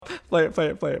Play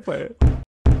it.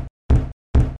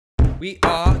 We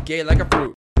are gay like a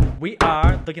fruit. We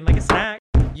are looking like a snack.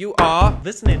 You are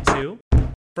Listening to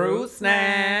Fruit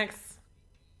Snacks.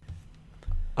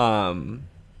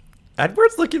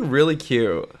 Edward's looking really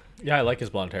cute. Yeah, I like his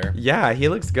blonde hair. Yeah, he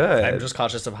looks good. I'm just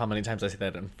cautious of how many times I say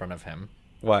that in front of him.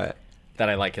 What? That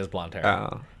I like his blonde hair.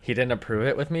 Oh. He didn't approve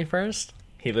it with me first.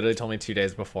 He literally told me 2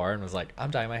 days before and was like,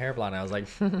 I'm dyeing my hair blonde. I was like,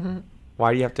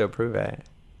 Why do you have to approve it?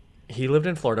 he lived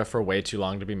in Florida for way too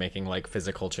long to be making like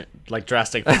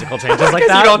drastic physical changes like you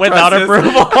that don't without trust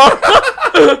approval.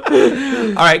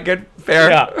 All right, good, fair.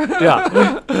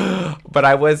 Yeah. But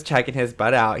I was checking his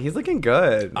butt out. He's looking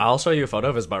good. I'll show you a photo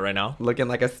of his butt right now. Looking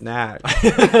like a snack.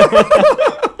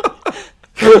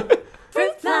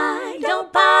 Fruit fly,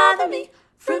 don't bother me.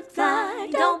 Fruit fly,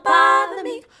 don't bother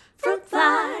me. Fruit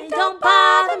fly, don't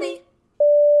bother me.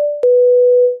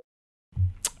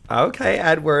 Okay,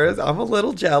 Edwards, I'm a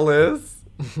little jealous.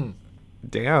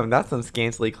 Damn, that's some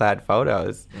scantily clad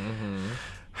photos. Mm-hmm.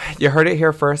 You heard it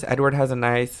here first. Edward has a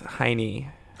nice hiney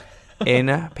in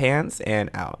pants and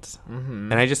out.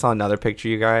 Mm-hmm. And I just saw another picture,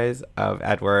 you guys, of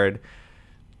Edward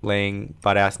laying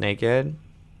butt ass naked.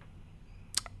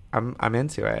 I'm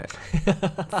into it.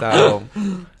 So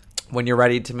when you're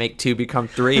ready to make 2 become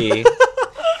 3,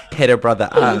 hit a brother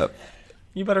up.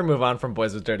 You better move on from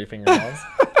boys with dirty fingernails.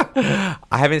 I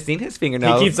haven't seen his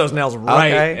fingernails. He keeps those nails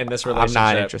right in this relationship.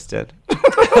 I'm not interested.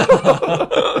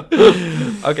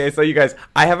 Okay, so you guys,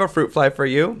 I have a fruit fly for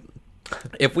you.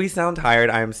 If we sound tired,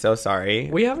 I am so sorry.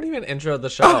 We haven't even introed the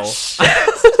show. Oh, shit.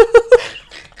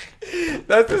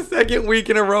 That's the second week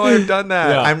in a row I've done that.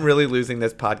 Yeah. I'm really losing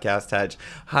this podcast hedge.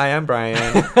 Hi, I'm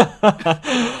Brian.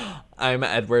 I'm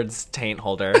Edward's taint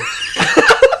holder.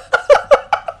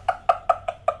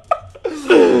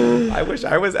 I wish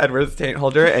I was Edward's taint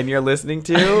holder, and you're listening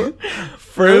to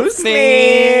Fruit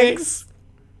Snacks.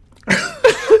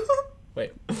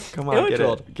 Wait. Come on,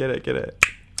 get it.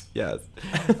 Yes.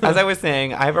 As I was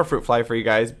saying, I have a fruit fly for you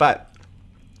guys, but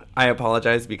I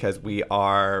apologize because we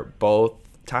are both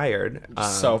tired.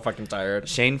 So fucking tired.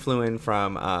 Shane flew in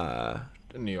from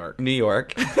New York,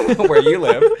 where you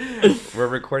live. We're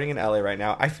recording in LA right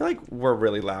now. I feel like we're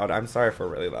really loud. I'm sorry if we're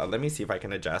really loud. Let me see if I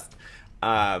can adjust.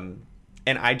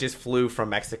 And I just flew from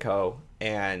Mexico,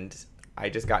 and I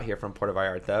just got here from Puerto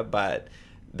Vallarta, but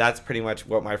that's pretty much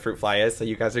what my fruit fly is. So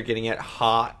you guys are getting it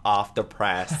hot off the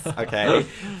press, okay?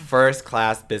 First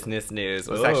class business news.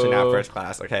 Well, it's actually not first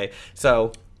class, okay?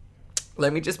 So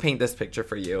let me just paint this picture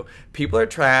for you. People are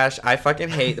trash. I fucking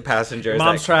hate the passengers.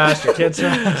 Mom's trash. Your kid's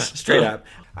trash. Straight up.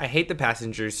 I hate the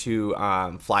passengers who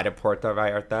fly to Puerto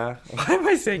Vallarta. Why am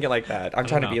I saying it like that? I'm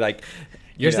trying to be like...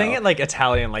 You're saying it like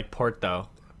Italian, like Porto.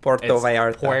 Puerto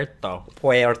Vallarta.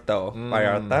 Puerto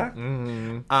Vallarta.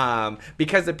 Mm-hmm.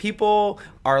 Because the people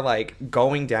are like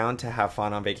going down to have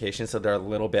fun on vacation, so they're a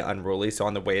little bit unruly. So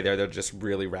on the way there, they're just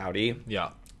really rowdy. Yeah.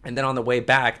 And then on the way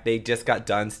back, they just got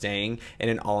done staying in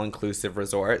an all-inclusive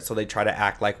resort. So they try to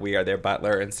act like we are their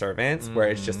butler and servants, where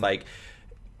it's just like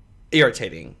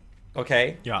irritating.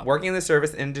 Okay? Yeah. Working in the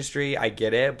service industry, I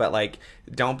get it, but like,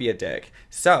 don't be a dick.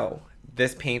 So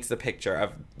this paints the picture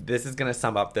of this is going to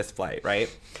sum up this flight,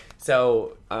 right?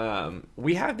 So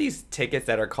we have these tickets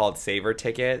that are called saver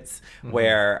tickets,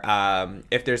 where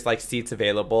if there's like seats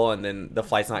available and then the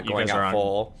flight's not going out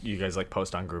full. You guys like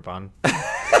post on Groupon?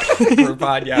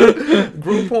 Groupon, yeah.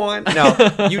 Groupon.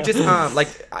 No, you just like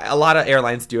a lot of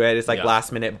airlines do it. It's like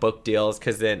last minute book deals,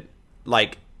 because then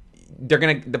like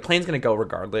the plane's gonna go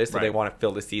regardless, so they want to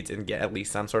fill the seats and get at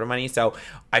least some sort of money. So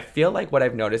I feel like what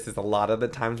I've noticed is a lot of the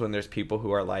times when there's people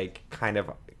who are like kind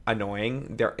of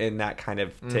annoying, they're in that kind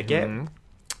of ticket.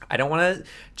 I don't want to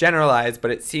generalize,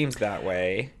 but it seems that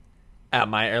way. At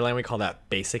my airline, we call that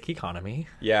basic economy.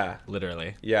 Yeah.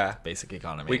 Literally. Yeah. Basic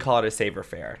economy. We call it a saver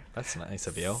fare. That's nice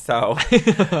of you. So,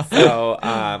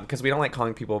 because we don't like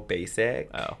calling people basic.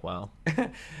 Oh, well.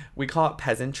 We call it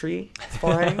peasantry. It's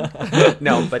fine.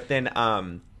 No, but then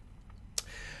I'm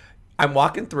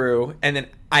walking through, and then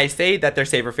I say that they're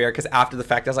saver fare because after the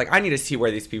fact, I was like, I need to see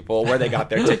where they got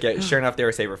their ticket. Sure enough, they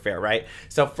were saver fare, right?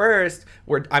 So first,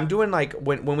 I'm doing like,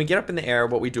 when we get up in the air,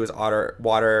 what we do is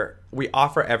water. We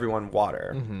offer everyone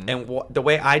water. And the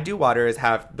way I do water is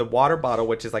have the water bottle,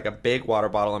 which is like a big water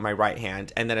bottle in my right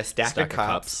hand, and then a stack of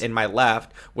cups in my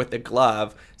left with a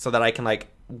glove, so that I can like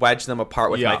wedge them apart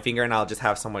with my finger, and I'll just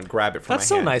have someone grab it from my hand. That's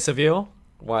so nice of you.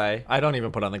 Why? I don't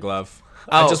even put on the glove.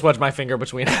 I just wedged my finger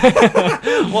between.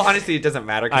 Well, honestly, it doesn't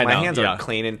matter because I my know, hands yeah. are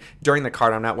clean, and during the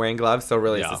cart, I'm not wearing gloves, so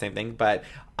really, it's Yeah. the same thing. But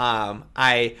I'm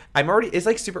already. It's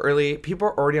like super early. People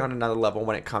are already on another level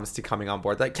when it comes to coming on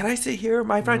board. Like, can I sit here,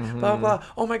 my friend? Blah blah.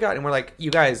 Oh my god! And we're like,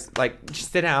 you guys, like,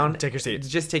 just sit down. Take your seat.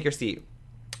 Just take your seat.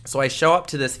 So I show up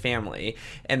to this family,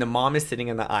 and the mom is sitting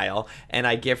in the aisle, and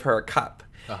I give her a cup.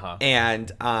 Uh-huh.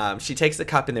 And she takes the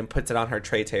cup and then puts it on her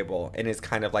tray table and is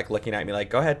kind of like looking at me like,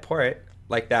 go ahead, pour it.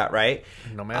 Like that, right?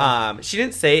 No, ma'am. She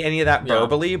didn't say any of that Yeah.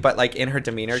 verbally, but like in her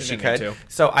demeanor, she didn't need could. to.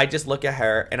 So I just look at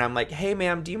her and I'm like, hey,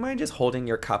 ma'am, do you mind just holding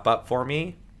your cup up for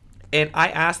me? And I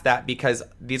asked that because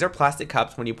these are plastic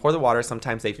cups. When you pour the water,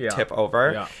 sometimes they Yeah. tip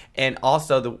over. Yeah. And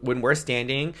also, when we're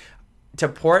standing, to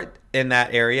pour it in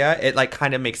that area, it like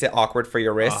kind of makes it awkward for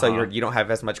your wrist, so Uh-huh. you don't have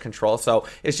as much control. So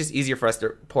it's just easier for us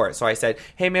to pour it. So I said,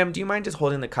 hey, ma'am, do you mind just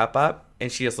holding the cup up?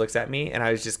 And she just looks at me, and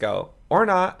I just go, or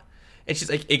not. And she's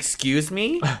like, excuse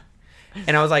me?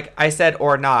 And I was like, I said,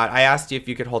 or not. I asked you if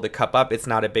you could hold the cup up. It's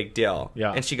not a big deal.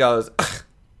 Yeah. And she goes,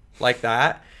 like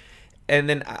that. And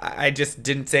then I just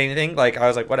didn't say anything. Like, I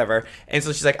was like, whatever. And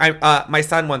so she's like, my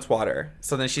son wants water.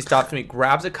 So then she stops me,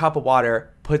 grabs a cup of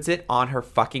water, puts it on her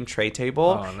fucking tray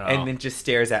table, Oh, no. and then just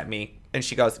stares at me. And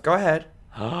she goes, go ahead.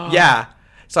 Yeah.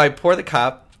 So I pour the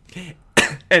cup,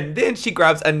 and then she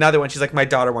grabs another one. She's like, my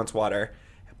daughter wants water.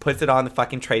 Puts it on the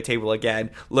fucking tray table again,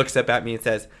 looks up at me and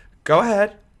says, go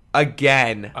ahead.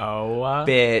 Again. Oh,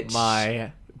 Bitch.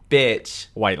 my Bitch.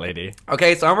 white lady.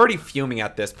 Okay, so I'm already fuming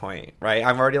at this point, right?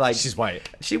 I'm already like, She's white.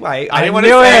 She white. I didn't want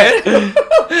to knew say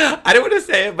it. I didn't want to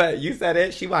say it, but you said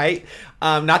it. She white.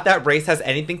 Not that race has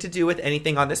anything to do with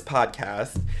anything on this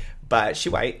podcast, but she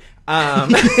white.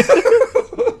 And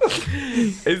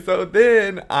so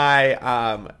then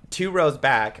I 2 rows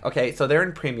back. Okay, so they're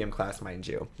in premium class, mind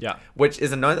you. Yeah. Which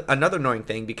is another annoying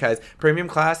thing because premium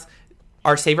class,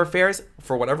 our saver fares,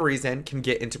 for whatever reason, can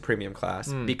get into premium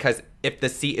class because if the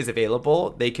seat is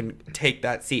available, they can take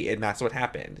that seat, and that's what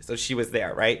happened. So she was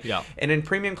there, right? Yeah. And in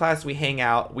premium class, we hand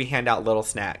out little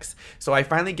snacks. So I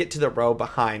finally get to the row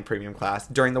behind premium class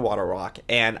during the water walk,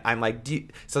 and I'm like,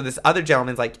 so this other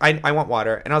gentleman's like, I want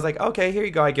water, and I was like, okay, here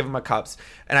you go. I give him a cups,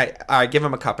 and I give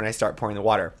him a cup, and I start pouring the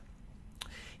water.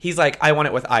 He's like, I want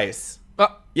it with ice.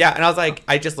 Yeah, and I was like,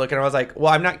 I just look and I was like,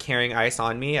 well, I'm not carrying ice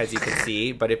on me, as you can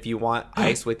see, but if you want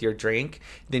ice with your drink,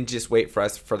 then just wait for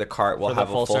us for the cart. We'll For the have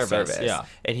a full full service, service. yeah.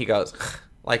 And he goes,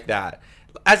 like that.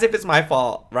 As if it's my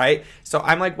fault, right? So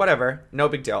I'm like, whatever, no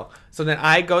big deal. So then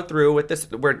I go through with this.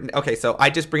 So I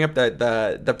just bring up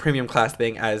the premium class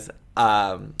thing as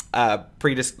a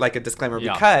disclaimer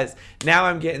Yeah. because now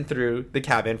I'm getting through the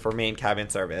cabin for main cabin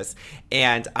service,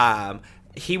 and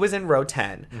he was in row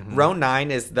 10. Row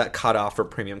 9 is the cutoff for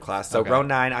premium class. So Okay. row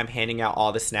 9, I'm handing out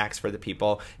all the snacks for the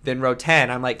people. Then row 10,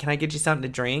 I'm like, can I get you something to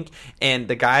drink? And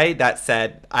the guy that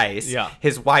said ice, Yeah.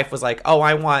 his wife was like, oh,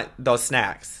 I want those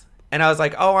snacks. And I was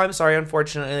like, oh, I'm sorry.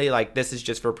 Unfortunately, like, this is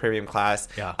just for premium class.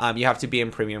 Yeah. You have to be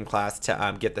in premium class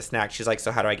to get the snack. She's like,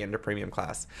 so how do I get into premium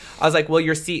class? I was like, well,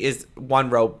 your seat is 1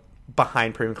 row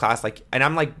behind premium class. Like, and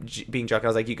I'm like being joking. I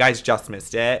was like, you guys just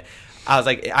missed it. I was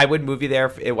like, I would move you there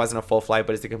if it wasn't a full flight,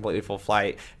 but it's a completely full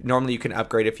flight. Normally you can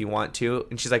upgrade if you want to.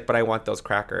 And she's like, but I want those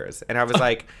crackers. And I was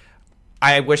like,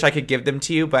 I wish I could give them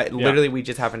to you, but literally we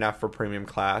just have enough for premium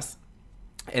class.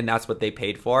 And that's what they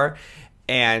paid for.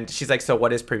 And she's like, so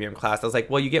what is premium class? I was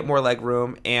like, well, you get more leg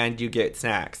room and you get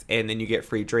snacks and then you get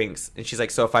free drinks. And she's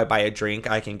like, so if I buy a drink,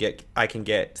 I can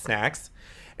get snacks.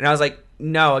 And I was like,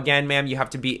 no, again, ma'am, you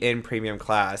have to be in premium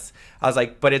class. I was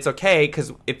like, but it's okay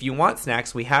because if you want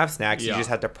snacks, we have snacks. Yeah. You just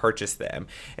have to purchase them.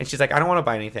 And she's like, I don't want to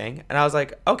buy anything. And I was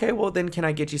like, okay, well, then can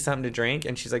I get you something to drink?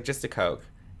 And she's like, just a Coke.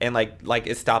 And like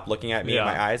it stopped looking at me in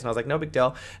my eyes. And I was like, no big deal.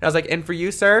 And I was like, and for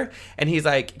you, sir? And he's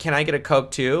like, can I get a Coke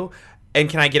too? And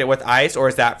can I get it with ice, or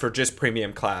is that for just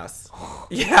premium class?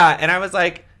 Yeah. And I was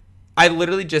like, I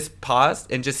literally just paused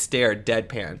and just stared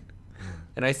deadpan.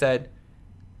 And I said,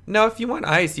 no, if you want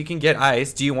ice, you can get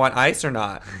ice. Do you want ice or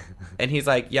not? And he's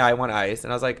like, yeah, I want ice.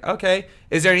 And I was like, okay.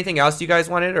 Is there anything else you guys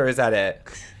wanted, or is that it?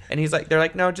 And they're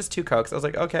like, no, just 2 Cokes. I was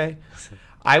like, okay.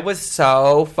 I was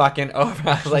so fucking over.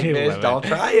 I was like, You bitch, love it. don't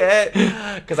try it.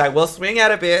 Because I will swing at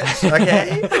a bitch,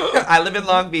 okay? I live in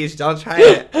Long Beach. Don't try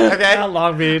it, okay? Not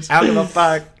Long Beach. I don't give a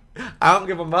fuck. I don't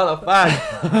give a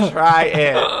motherfucker. Try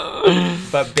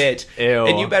it. But bitch. Ew.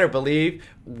 And you better believe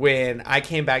when I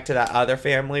came back to that other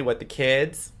family with the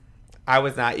kids, I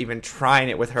was not even trying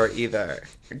it with her either.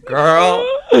 Girl,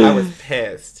 I was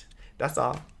pissed. That's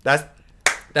all. That's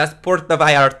Puerto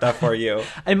Vallarta for you.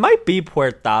 It might be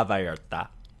Puerto Vallarta.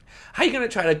 How you gonna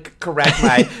try to correct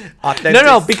my authentic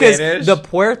No, because Spanish? the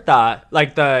Puerta,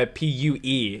 like the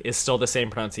P-U-E, is still the same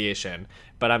pronunciation.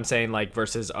 but I'm saying like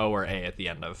versus O or A at the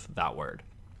end of that word.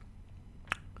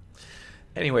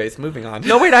 Anyways, moving on.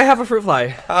 No, wait, I have a fruit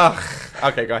fly.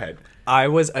 Okay, go ahead. I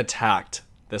was attacked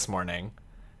this morning,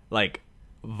 like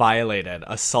violated,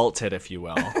 assaulted, if you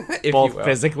will, If both you will.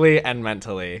 physically and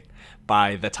mentally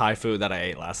by the Thai food that I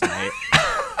ate last night.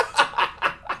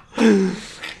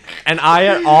 And I,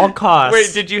 at all costs.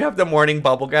 Wait, did you have the morning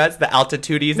bubble guts, the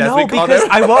altitudes, as no, we call because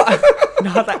them? I won't.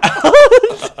 Not that.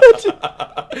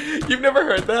 You've never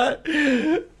heard that?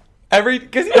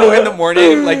 Because in the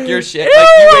morning, like your shit, like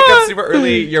you wake up super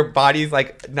early, your body's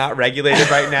like not regulated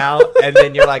right now, and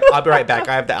then you're like, I'll be right back.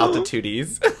 I have the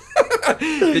altitudes.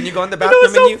 Then you go in the bathroom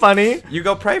was so and funny. you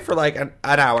go pray for like an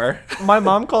hour. My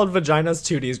mom called vaginas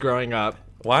tooties growing up.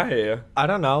 Why? I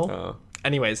don't know. Oh.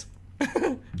 Anyways,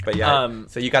 But yeah,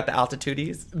 so you got the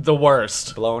altitudes, the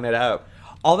worst. blowing it up.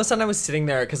 All of a sudden I was sitting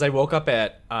there because I woke up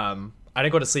at I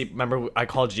didn't go to sleep. Remember I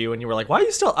called you and you were like, why are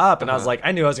you still up? And I was like,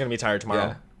 I knew I was gonna be tired tomorrow.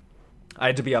 Yeah. I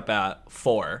had to be up at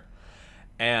 4,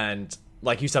 and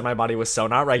like you said, my body was so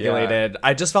not regulated.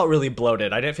 I just felt really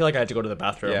bloated. I didn't feel like I had to go to the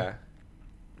bathroom. Yeah.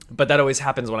 But that always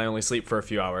happens when I only sleep for a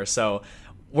few hours. So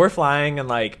we're flying and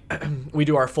like we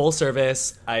do our full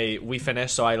service. We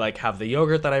finish, so I like have the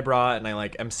yogurt that I brought and I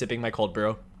like am sipping my cold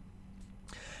brew.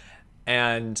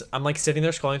 And I'm like sitting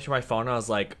there scrolling through my phone and I was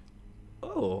like,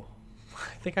 oh,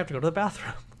 I think I have to go to the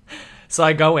bathroom. So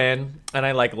I go in and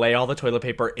I like lay all the toilet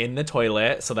paper in the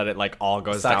toilet so that it like all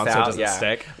goes down so it doesn't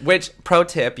stick. Which, pro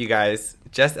tip, you guys,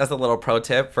 just as a little pro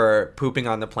tip for pooping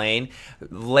on the plane,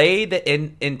 lay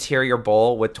the interior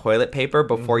bowl with toilet paper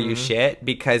before you shit,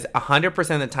 because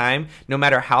 100% of the time, no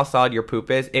matter how solid your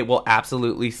poop is, it will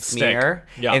absolutely smear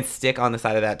and stick on the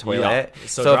side of that toilet. Yeah.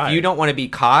 So dry. if you don't want to be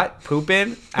caught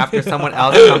pooping after someone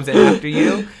else comes in after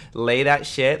you, lay that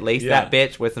shit, lace that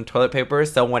bitch with some toilet paper,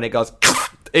 so when it goes...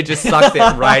 it just sucks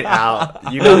it right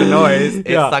out. You know the noise.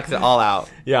 It sucks it all out.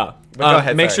 Yeah. But go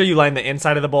ahead, make sorry. sure you line the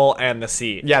inside of the bowl and the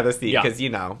seat. Yeah, the seat, Yeah. because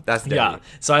that's dirty. Yeah.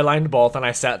 So I lined both and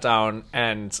I sat down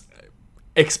and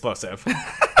explosive.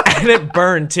 And it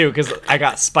burned too because I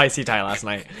got spicy Thai last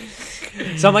night.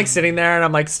 So I'm like sitting there and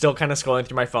I'm like still kind of scrolling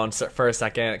through my phone for a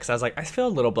second because I was like, I feel a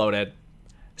little bloated.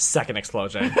 Second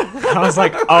explosion. I was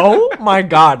like, oh my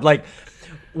God. Like,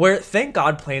 thank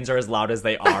God planes are as loud as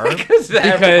they are because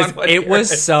it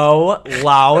was so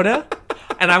loud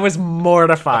and I was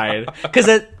mortified because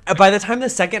by the time the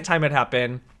second time it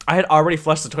happened, I had already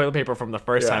flushed the toilet paper from the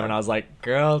first time and I was like,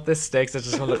 girl, if this stinks, it's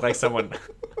just gonna look like someone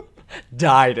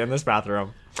died in this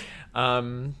bathroom.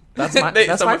 That's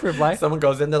my fruit fly. Someone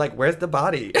goes in, they're like, where's the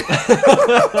body?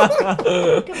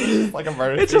 Like a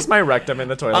murder It's scene. just my rectum in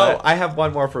the toilet. Oh, I have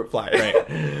one more fruit fly.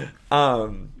 Right.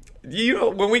 You know,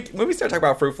 when we start talking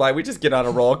about fruit fly, we just get on a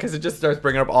roll because it just starts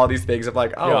bringing up all these things of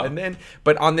like, and then,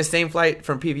 but on the same flight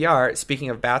from PVR,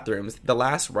 speaking of bathrooms, the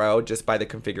last row, just by the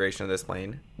configuration of this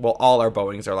plane, well, all our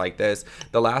Boeings are like this.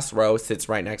 The last row sits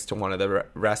right next to one of the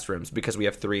restrooms because we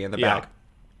have 3 in the back.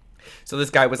 So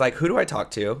this guy was like, who do I talk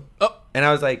to? Oh. And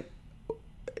I was like,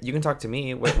 you can talk to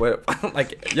me. What?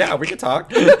 Like, yeah, we can talk.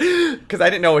 Because I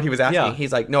didn't know what he was asking. Yeah.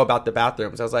 He's like, no, about the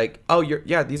bathrooms. I was like, oh,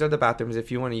 these are the bathrooms. If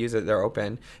you want to use it, they're open.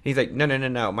 And he's like,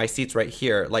 no. My seat's right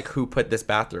here. Like, who put this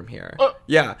bathroom here?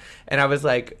 Yeah. And I was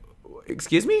like,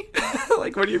 excuse me?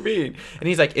 Like, what do you mean? And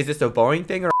he's like, is this a Boeing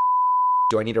thing or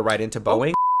do I need to write into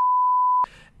Boeing?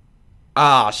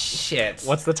 Oh, shit.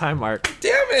 What's the time mark?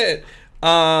 Damn it.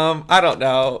 I don't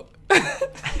know.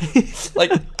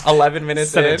 Like 11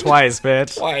 minutes Said in. it twice,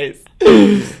 bitch. Twice.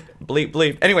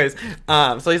 Bleep. Anyways,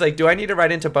 so he's like, do I need to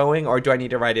write into Boeing or do I need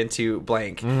to write into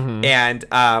blank? And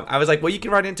I was like, well, you can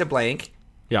write into blank.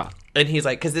 Yeah. And he's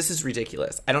like, because this is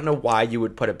ridiculous. I don't know why you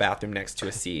would put a bathroom next to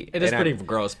a seat. It is And pretty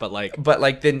gross, but like... But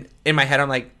like then in my head, I'm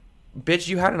like, bitch,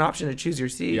 you had an option to choose your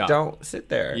seat. Yeah. Don't sit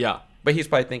there. Yeah. But he's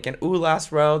probably thinking, ooh,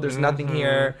 last row. There's nothing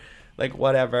here. Like,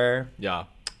 whatever. Yeah.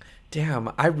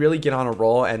 Damn, I really get on a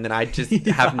roll and then I just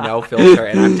have no filter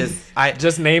and I'm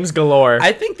just names galore.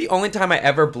 I think the only time I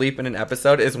ever bleep in an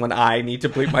episode is when I need to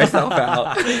bleep myself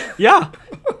out. Yeah.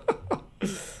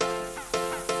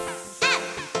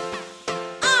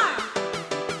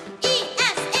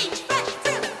 F-R-E-S-H, fresh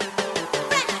fruit.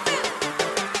 Fresh fruit.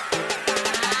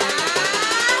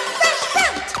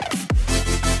 Fresh fruit.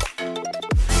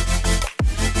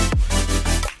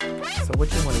 So what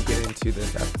do you want to get into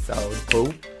this episode,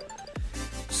 boo?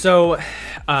 So,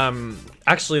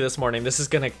 actually this morning, this is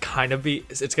going to kind of be,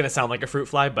 it's going to sound like a fruit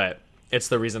fly, but it's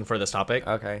the reason for this topic.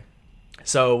 Okay.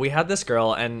 So we had this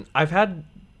girl and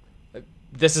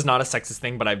this is not a sexist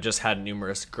thing, but I've just had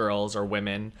numerous girls or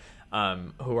women,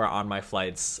 who are on my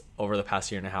flights over the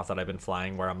past year and a half that I've been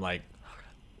flying where I'm like,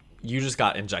 you just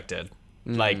got injected.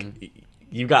 Like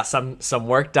you got some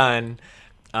work done.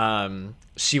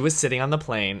 She was sitting on the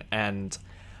plane, and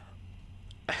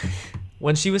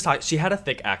when she was talking, she had a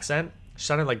thick accent. She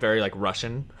sounded like very like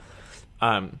Russian.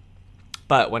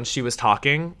 But when she was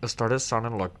talking, it started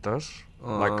sounding like this.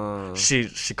 Like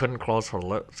she couldn't close her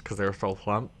lips because they were so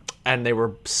plump, and they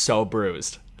were so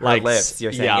bruised. Her lips,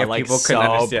 you're saying? Yeah, If like people couldn't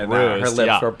so understand that, her bruised, lips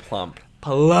yeah. were plump.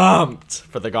 Plumped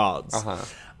for the gods. Uh-huh.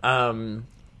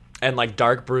 And like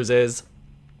dark bruises.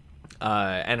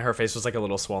 And her face was like a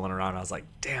little swollen around. I was like,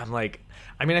 damn, like,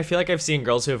 I mean, I feel like I've seen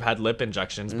girls who have had lip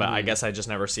injections, but I guess I just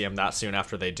never see them that soon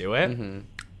after they do it.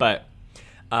 But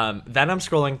then I'm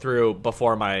scrolling through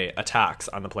before my attacks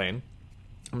on the plane.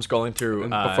 I'm scrolling through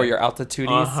Before your altitudes.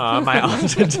 my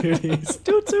altitudes.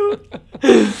 Toot toot.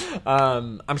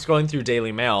 I'm scrolling through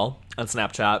Daily Mail on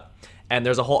Snapchat, and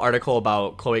there's a whole article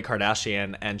about Khloe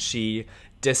Kardashian, and she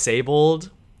disabled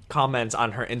comments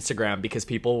on her Instagram because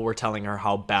people were telling her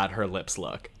how bad her lips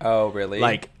look. Oh, really?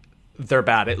 Like, they're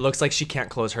bad. It looks like she can't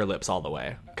close her lips all the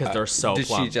way because they're so Did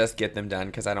plump. she just get them done?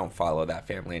 Because I don't follow that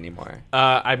family anymore.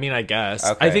 I mean, I guess.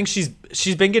 Okay. I think she's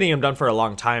been getting them done for a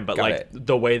long time, but Got like it.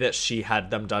 the way that she had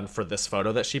them done for this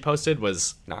photo that she posted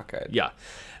was Not good. yeah.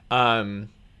 And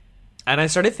I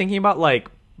started thinking about like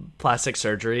plastic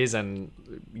surgeries, and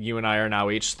you and I are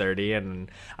now each 30, and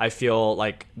I feel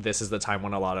like this is the time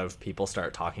when a lot of people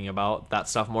start talking about that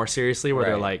stuff more seriously, where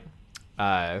they're Right.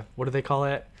 like, what do they call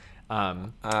it?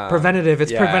 Preventative.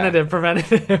 It's yeah.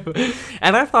 preventative.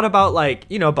 And I've thought about like,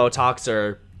 you know, Botox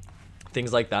or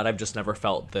things like that. I've just never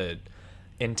felt the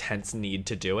intense need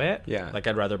to do it. Yeah. Like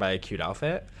I'd rather buy a cute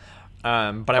outfit.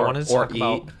 But I wanted to or talk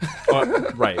eat.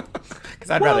 about right. Because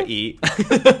I'd rather eat.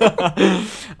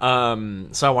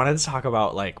 So I wanted to talk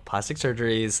about like plastic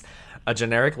surgeries, a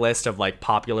generic list of like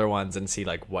popular ones, and see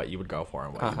like what you would go for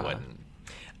and what you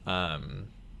wouldn't.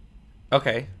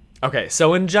 Okay. Okay,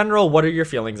 so in general, what are your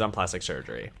feelings on plastic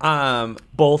surgery?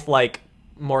 Both like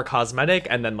more cosmetic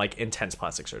and then like intense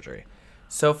plastic surgery.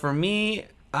 So for me,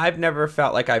 I've never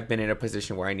felt like I've been in a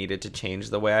position where I needed to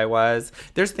change the way I was.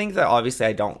 There's things that obviously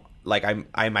I don't like.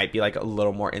 I might be like a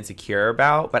little more insecure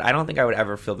about, but I don't think I would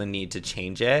ever feel the need to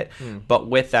change it. But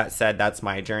with that said, that's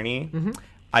my journey.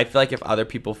 I feel like if other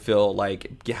people feel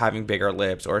like having bigger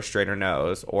lips or a straighter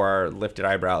nose or lifted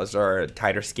eyebrows or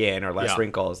tighter skin or less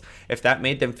wrinkles, if that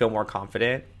made them feel more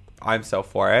confident, I'm so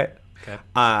for it. Okay.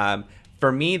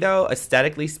 For me, though,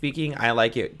 aesthetically speaking, I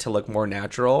like it to look more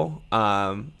natural.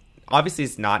 Obviously,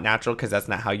 it's not natural because that's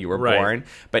not how you were born,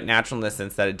 but natural in the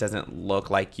sense that it doesn't look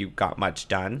like you got much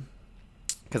done.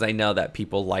 Because I know that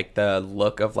people like the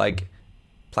look of like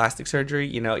plastic surgery,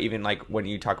 you know, even like when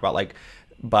you talk about like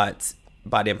butt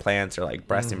implants or like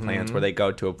breast implants, where they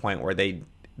go to a point where they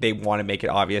want to make it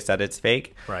obvious that it's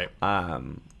fake. Right.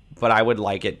 But I would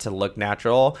like it to look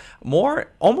natural,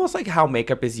 more almost like how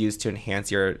makeup is used to enhance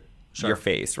your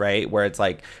face, right? Where it's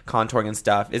like contouring and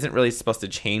stuff isn't really supposed to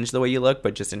change the way you look,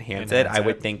 but just enhance it. I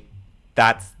would think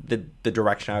that's the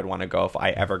direction I would want to go if I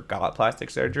ever got plastic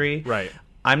surgery. Right.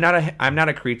 I'm not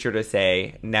a creature to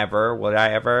say never would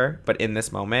I ever, but in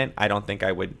this moment, I don't think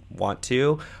I would want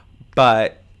to.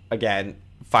 But again,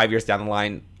 5 years down the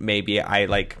line, maybe I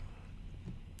like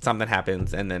something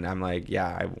happens and then I'm like,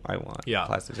 yeah, I want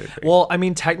plastic surgery. Well, I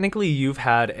mean, technically you've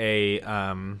had a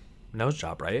nose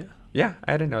job, right? Yeah,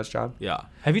 I had a nose job. Yeah.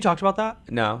 Have you talked about that?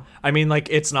 No. I mean, like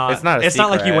it's not a like you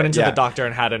secret. went into Yeah. the doctor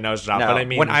and had a nose job, No. but I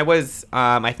mean, when I was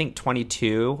I think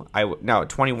 21,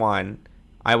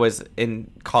 I was in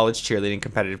college cheerleading,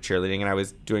 competitive cheerleading, and I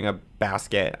was doing a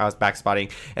basket. I was back spotting,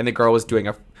 and the girl was doing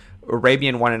a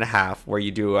Arabian 1.5, where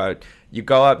you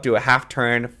go up, do a half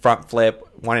turn, front flip,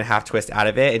 1.5 twist out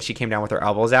of it, and she came down with her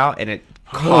elbows out, and it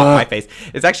caught my face.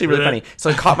 It's actually really funny.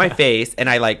 So it caught my face, and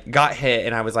I like got hit,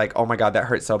 and I was like, oh my god, that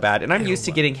hurt so bad. And I'm used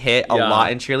to getting hit a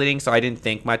lot in cheerleading, so I didn't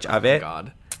think much of it.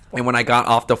 God. And when I got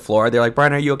off the floor, they're like,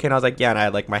 Brian, are you okay? And I was like, yeah. And I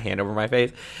had like my hand over my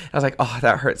face. I was like, oh,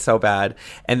 that hurt so bad.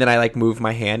 And then I like moved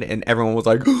my hand and everyone was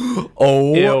like,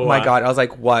 oh Ew. my God. I was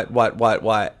like, what?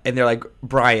 And they're like,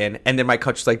 Brian. And then my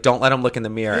coach was like, don't let him look in the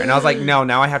mirror. And I was like, no,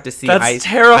 now I have to see. That's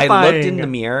terrifying. I looked in the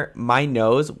mirror. My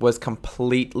nose was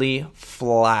completely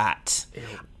flat. Ew.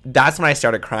 That's when I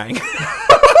started crying.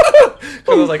 I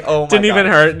was like, oh my God. Didn't even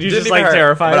hurt. You just like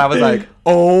terrified. But I was like,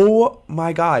 oh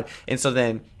my God. And so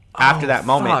then after that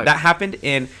moment, that happened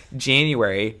in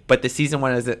January, but the season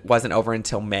wasn't over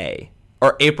until May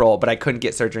or April, but I couldn't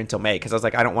get surgery until May because I was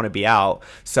like, I don't want to be out.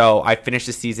 So I finished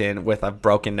the season with a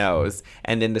broken nose,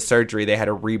 and then the surgery, they had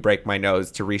to re-break my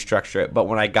nose to restructure it. But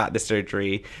when I got the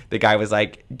surgery, the guy was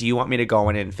like, do you want me to go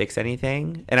in and fix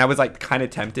anything? And I was like kind of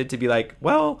tempted to be like,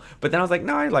 well, but then I was like,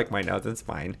 no, I like my nose. It's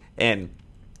fine. And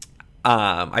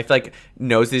I feel like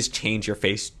noses change your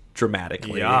face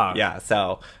dramatically. Yeah. Yeah.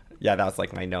 So yeah, that was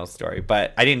like my nose story.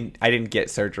 But I didn't get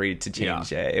surgery to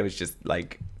change it. It was just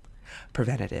like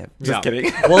preventative. Just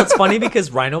kidding. Well, it's funny because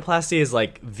rhinoplasty is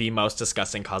like the most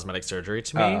disgusting cosmetic surgery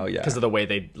to me. Oh, yeah. Because of the way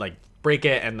they like break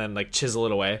it and then like chisel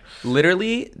it away.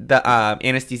 Literally, the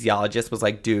anesthesiologist was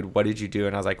like, dude, what did you do?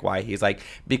 And I was like, why? He's like,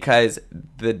 because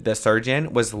the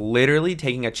surgeon was literally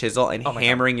taking a chisel and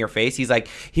hammering your face. He's like,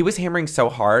 he was hammering so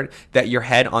hard that your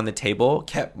head on the table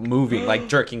kept moving, like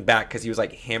jerking back because he was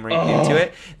like hammering into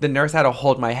it. The nurse had to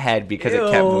hold my head because it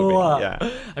kept moving. Yeah.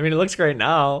 I mean, it looks great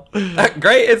now.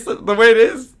 Great. It's the way it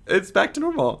is. It's back to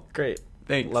normal. Great.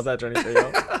 Thanks. Love that journey for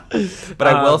you. But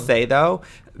I will say, though,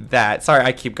 that... Sorry,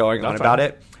 I keep going on about fine.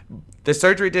 it. The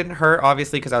surgery didn't hurt,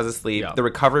 obviously, because I was asleep. Yeah. The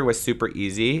recovery was super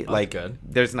easy. Oh, good.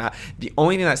 There's not... The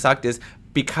only thing that sucked is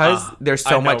because there's so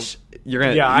I know. much... You're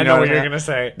gonna... Yeah, you I know what you're I- going to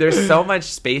say. There's so much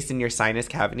space in your sinus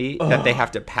cavity that they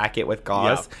have to pack it with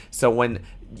gauze. Yeah. So when...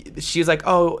 She's like,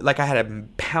 oh, like I had a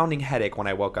pounding headache when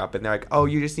I woke up, and they're like, oh,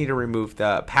 you just need to remove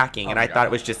the packing. And I thought it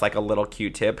was just like a little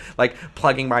Q-tip, like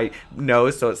plugging my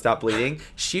nose so it stopped bleeding.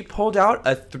 She pulled out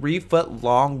a 3-foot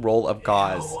long roll of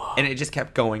gauze, and it just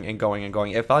kept going and going and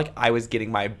going. It felt like I was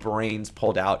getting my brains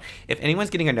pulled out. If anyone's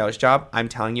getting a nose job, I'm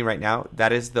telling you right now,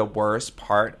 that is the worst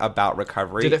part about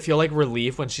recovery. Did it feel like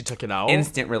relief when she took it out?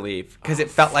 Instant relief, because it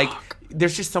felt like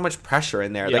there's just so much pressure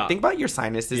in there. Yeah. Like, think about your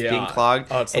sinuses Yeah. being clogged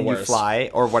Oh, it's the and you worst. fly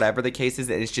or whatever the case is,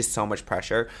 and it's just so much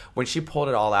pressure. When she pulled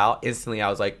it all out, instantly I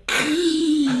was like,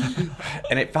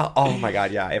 and it felt, oh my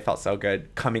God, yeah, it felt so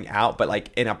good coming out, but like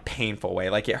in a painful way.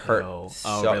 Like it hurt. Oh,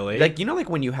 so, really? Like, you know, like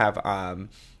when you have,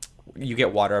 you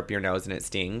get water up your nose and it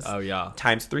stings. Oh, yeah.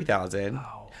 Times 3,000.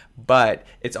 But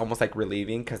it's almost like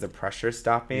relieving because the pressure's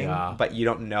stopping. Yeah. But you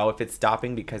don't know if it's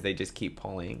stopping because they just keep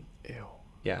pulling. Ew.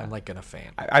 Yeah. I'm like gonna faint.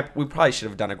 We probably should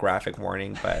have done a graphic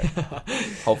warning, but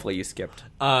hopefully you skipped.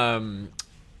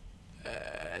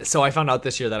 So I found out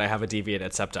this year that I have a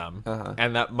deviated septum,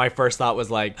 and that my first thought was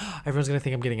like, everyone's gonna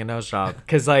think I'm getting a nose job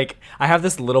because like I have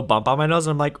this little bump on my nose,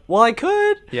 and I'm like, well, I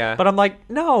could, Yeah. but I'm like,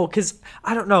 no, because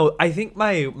I don't know. I think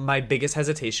my biggest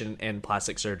hesitation in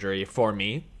plastic surgery for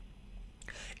me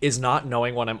is not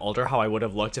knowing when I'm older how I would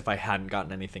have looked if I hadn't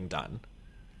gotten anything done.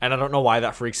 And I don't know why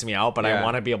that freaks me out, but I Yeah.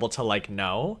 want to be able to like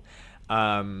know,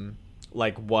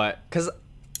 like what, because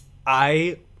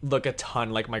I look a ton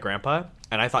like my grandpa,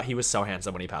 and I thought he was so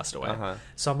handsome when he passed away.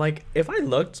 So I'm like, if I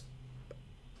looked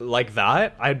like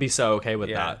that, I'd be so okay with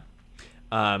Yeah.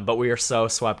 that. But we are so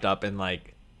swept up in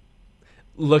like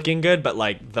looking good, but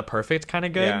like the perfect kind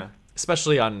of good, Yeah.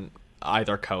 especially on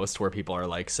either coast where people are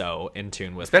like so in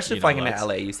tune with, Especially you know, flying into looks.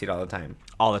 LA, you see it all the time.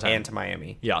 All the time. And to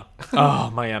Miami. Yeah.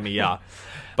 Oh, Miami. Yeah.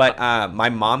 But my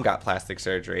mom got plastic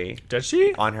surgery Did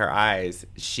she? on her eyes.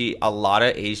 A lot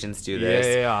of Asians do this.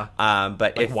 Yeah.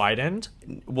 But Like if widened?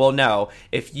 well, no.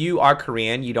 If you are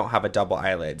Korean, you don't have a double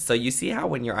eyelid. So you see how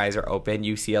when your eyes are open,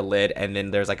 you see a lid, and then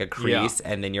there's like a crease,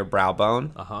 and then your brow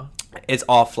bone. It's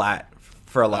all flat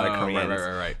for a lot of Oh, Koreans.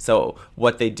 right. So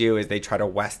what they do is they try to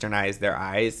westernize their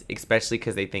eyes, especially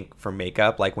because they think for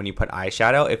makeup, like when you put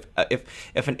eyeshadow,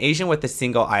 if an Asian with a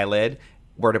single eyelid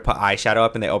were to put eyeshadow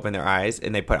up and they open their eyes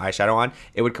and they put eyeshadow on,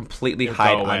 it would completely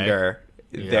hide go away. under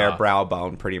their Yeah. brow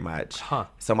bone pretty much. Huh.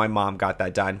 So my mom got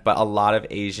that done, but a lot of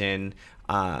Asian,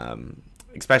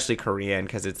 especially Korean,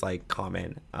 because it's like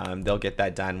common, they'll get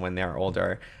that done when they're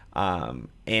older.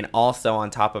 And also on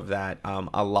top of that,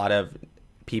 a lot of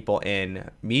people in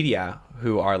media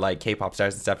who are like K-pop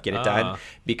stars and stuff get it done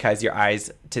because your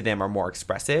eyes to them are more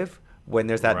expressive when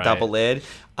there's that Right. double lid,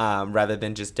 rather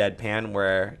than just deadpan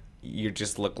where you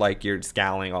just look like you're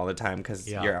scowling all the time because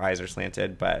Yeah. your eyes are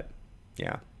slanted. But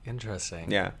yeah,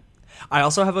 Interesting. yeah. I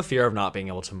also have a fear of not being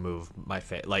able to move my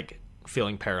face, like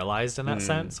feeling paralyzed in that Mm.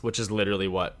 sense, which is literally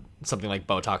what something like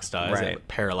Botox does. Right. It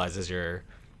paralyzes your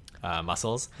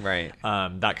muscles. Right.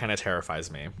 That kind of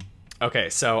terrifies me. Okay,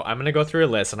 so I'm going to go through a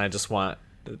list, and I just want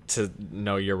to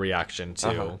know your reaction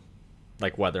to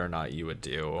like whether or not you would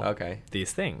do Okay.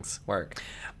 these things. Work.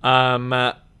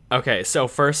 Okay, so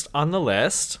first on the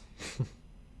list,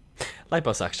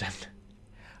 liposuction.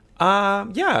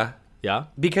 Yeah. Yeah?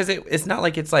 Because it's not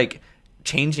like it's like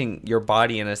changing your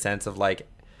body in a sense of like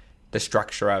the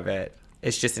structure of it.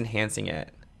 It's just enhancing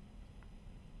it.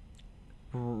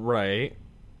 Right.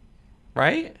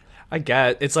 Right? I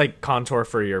get it's like contour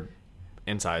for your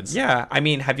insides. Yeah. I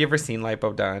mean, have you ever seen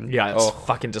lipo done? Yeah, it's Oh,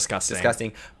 fucking disgusting.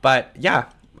 disgusting. But yeah,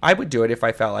 I would do it if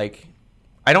I felt like.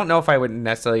 I don't know if I would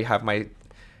necessarily have my.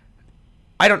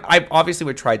 I obviously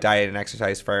would try diet and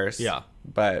exercise first. Yeah.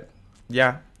 But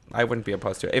yeah, I wouldn't be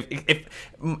opposed to it.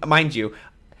 If mind you,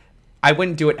 I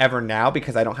wouldn't do it ever now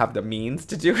because I don't have the means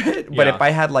to do it. But Yeah. if I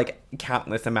had like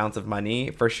countless amounts of money,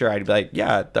 for sure, I'd be like,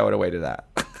 yeah, throw it away to that.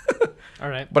 All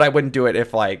right. But I wouldn't do it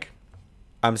if like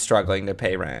I'm struggling to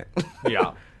pay rent.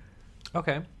 Yeah.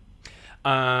 Okay. Would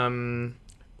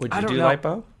I you don't do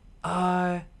know.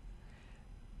 lipo?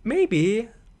 Maybe.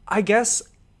 I guess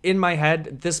in my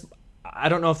head, I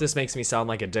don't know if this makes me sound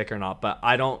like a dick or not, but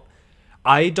I don't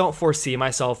foresee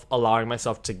myself allowing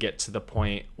myself to get to the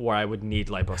point where I would need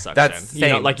liposuction. That's you know,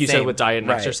 same, like you said same. with diet and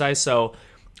Right. exercise. So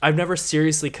I've never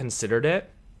seriously considered it.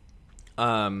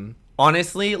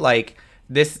 Honestly, like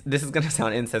this is gonna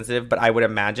sound insensitive, but I would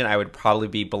imagine I would probably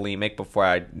be bulimic before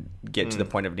I get to the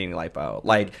point of needing lipo.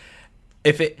 Like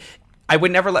I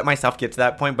would never let myself get to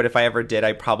that point, but if I ever did,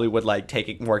 I probably would like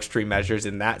take more extreme measures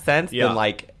in that sense Yeah. than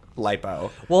like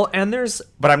lipo. Well, and there's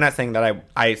But I'm not saying that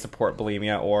I support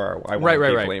bulimia or I want to be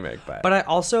bulimic. But I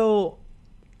also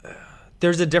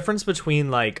there's a difference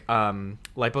between like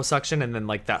liposuction and then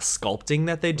like that sculpting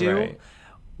that they do, Right.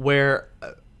 where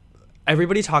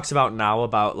everybody talks about now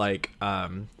about like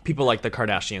people like the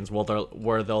Kardashians,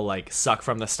 where they'll like suck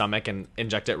from the stomach and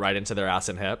inject it right into their ass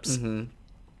and hips. Mm-hmm.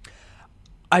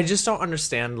 I just don't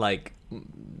understand like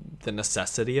the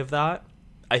necessity of that.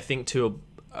 I think to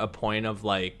a point of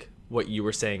like what you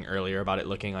were saying earlier about it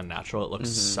looking unnatural, it looks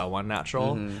so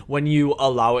unnatural when you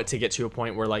allow it to get to a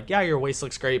point where like, yeah, your waist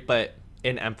looks great, but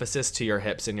in emphasis to your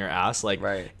hips and your ass, like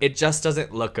Right. it just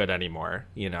doesn't look good anymore,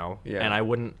 you know? Yeah. And I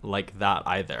wouldn't like that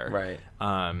either. Right.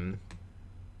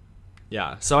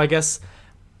 Yeah. So I guess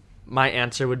my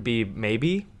answer would be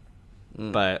maybe,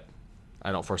 but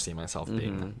I don't foresee myself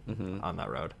being on that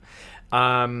road.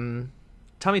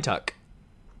 Tummy tuck.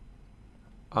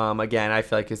 Again, I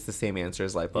feel like it's the same answer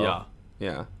as lipo. Yeah.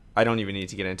 Yeah. I don't even need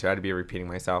to get into it. I'd be repeating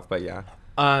myself, but yeah.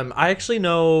 I actually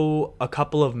know a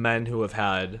couple of men who have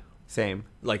had Same.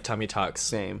 like tummy tucks.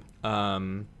 Same.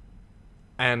 And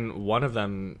one of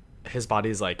them, his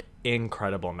body's like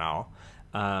incredible now.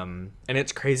 And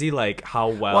it's crazy like how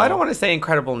well Well, I don't want to say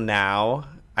incredible now.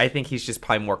 I think he's just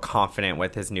probably more confident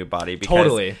with his new body. Because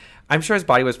Totally. I'm sure his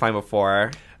body was fine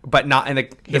before, but not in the...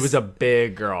 he was a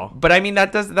big girl. But I mean,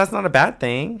 that's not a bad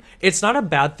thing. It's not a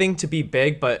bad thing to be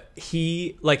big, but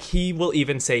he will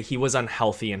even say he was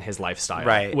unhealthy in his lifestyle.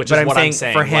 Right. Which but is what I'm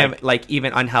saying. for him, like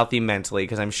even unhealthy mentally,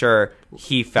 because I'm sure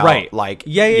he felt Right. like...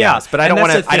 Yeah. Yes, but I And don't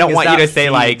that's want the to... I thing don't is want you that to say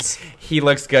like feeds- he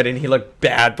looks good and he looked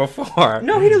bad before.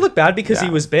 No, he didn't look bad because he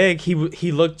Yeah. was big.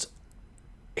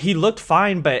 He looked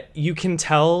fine, but you can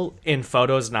tell in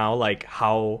photos now like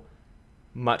how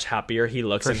much happier he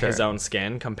looks For in his sure. own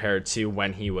skin compared to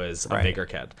when he was a Right. bigger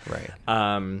kid. Right.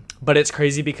 But it's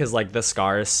crazy because like the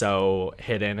scar is so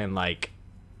hidden and like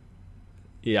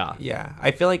yeah. Yeah,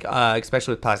 I feel like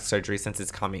especially with plastic surgery, since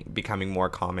it's becoming more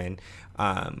common,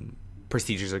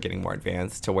 procedures are getting more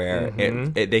advanced to where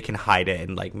they can hide it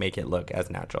and like make it look as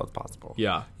natural as possible.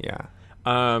 Yeah.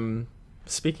 Yeah.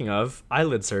 Speaking of,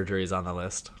 eyelid surgery is on the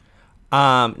list.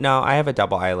 No, I have a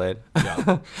double eyelid.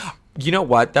 Yeah. You know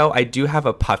what though? I do have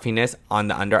a puffiness on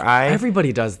the under eye.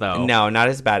 Everybody does though. No, not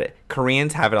as bad.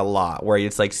 Koreans have it a lot where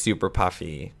it's like super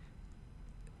puffy.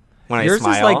 When Yours I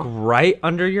smile, is like right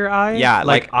under your eye. Yeah,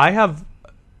 like like- I have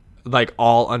like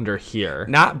all under here.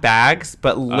 not bags,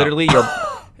 but literally your.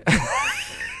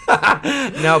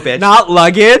 No, bitch. Not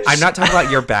luggage. I'm not talking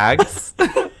about your bags.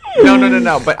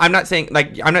 No. But I'm not saying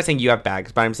you have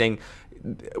bags, but I'm saying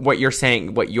what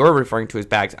you're referring to as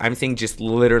bags. I'm saying just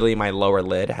literally my lower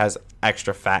lid has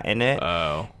extra fat in it.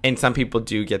 Oh. And some people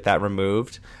do get that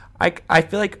removed. I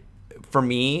feel like for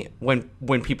me, when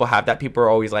people have that, people are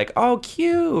always like, "Oh,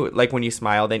 cute!" Like when you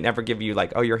smile, they never give you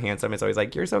like, "Oh, you're handsome." It's always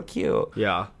like, "You're so cute."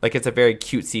 Yeah. Like it's a very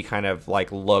cutesy kind of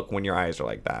like look when your eyes are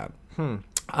like that.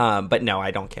 But no,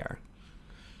 I don't care.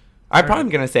 I'm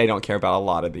probably gonna say I don't care about a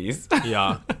lot of these.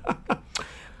 Yeah.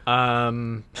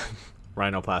 Rhinoplasty.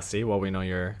 Well, we know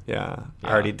you're. Yeah,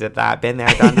 I already did that. Been there,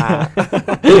 done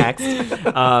that. Next.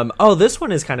 Oh, this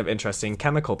one is kind of interesting.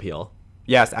 Chemical peel.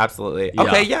 Yes, absolutely. Yeah.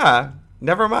 Okay, yeah.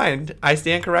 Never mind. I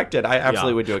stand corrected. I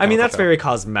absolutely Yeah. would do it. I mean, that's very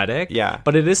cosmetic. Yeah.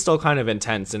 But it is still kind of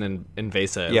intense and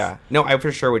invasive. Yeah. No, I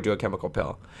for sure would do a chemical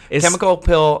pill. Is- Chemical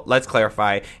pill, let's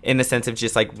clarify, in the sense of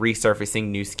just like resurfacing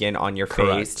new skin on your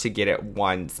Correct. face to get it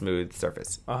one smooth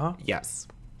surface. Uh-huh. Yes.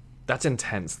 That's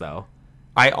intense, though.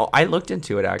 I looked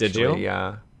into it actually. Did you?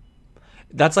 Yeah.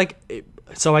 That's like.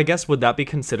 So I guess would that be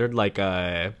considered like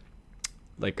a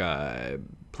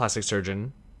plastic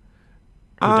surgeon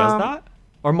who does that?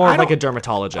 Or more I of like a don't-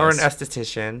 dermatologist? Or an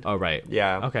esthetician. Oh, right.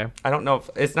 Yeah. Okay. I don't know if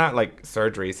it's not like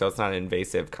surgery, so it's not an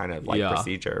invasive kind of like Yeah.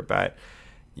 procedure, but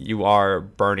you are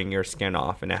burning your skin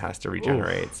off and it has to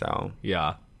regenerate. So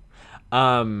Yeah.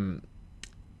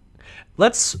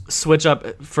 Let's switch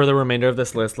up for the remainder of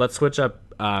this list. Let's switch up.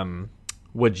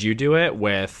 Would you do it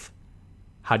with?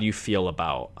 How do you feel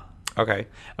about? Okay.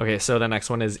 Okay, so the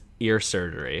next one is ear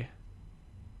surgery,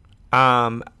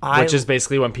 I which is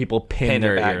basically when people pin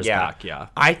their ears back. Yeah.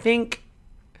 I think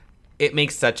it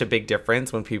makes such a big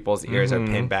difference when people's ears are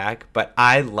pinned back, but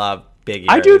I love big ears.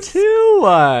 I do too.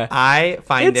 I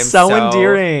find It's them so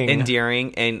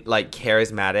endearing and like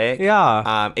charismatic.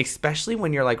 Yeah. Especially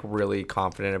when you're like really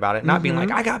confident about it, not being like,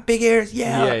 I got big ears,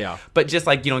 yeah, but just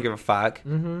like you don't give a fuck.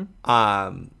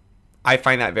 I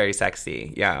find that very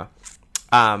sexy. Yeah.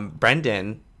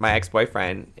 Brendan, my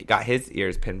ex-boyfriend, got his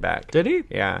ears pinned back. Did he?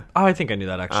 Yeah. Oh, I think I knew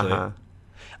that actually.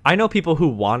 I know people who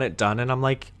want it done, and I'm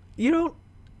like,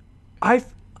 I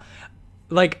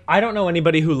don't know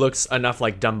anybody who looks enough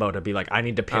like Dumbo to be like, I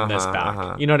need to pin this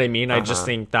back. You know what I mean? I just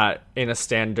think that in a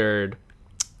standard,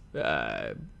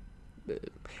 in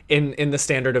the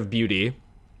standard of beauty,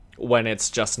 when it's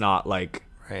just not like,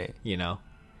 Right.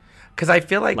 Because I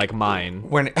feel like mine.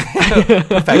 when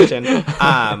perfection.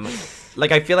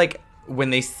 Like I feel like when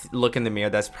they look in the mirror,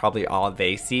 that's probably all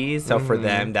they see. So for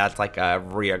them, that's like a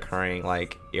reoccurring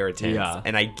like irritant. Yeah.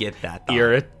 And I get that. Thought.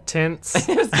 Irritants.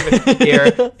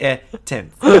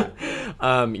 Irritants.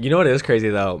 Yeah. You know what is crazy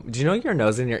though? Do you know your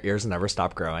nose and your ears never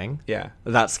stop growing? Yeah.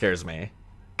 That scares me.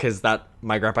 Because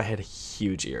my grandpa had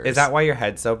huge ears. Is that why your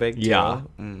head's so big too? Yeah.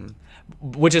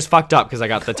 Which is fucked up because I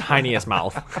got the tiniest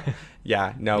mouth.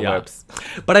 Yeah, no lips.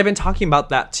 But I've been talking about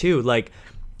that too. Like,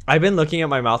 I've been looking at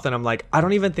my mouth and I'm like, I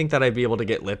don't even think that I'd be able to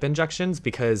get lip injections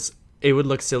because it would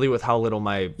look silly with how little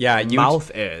my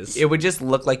mouth is. It would just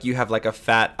look like you have like a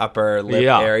fat upper lip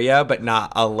area, but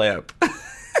not a lip.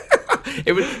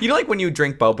 It would, like when you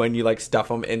drink boba and you like stuff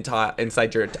them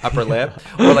inside your upper lip,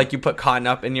 or like you put cotton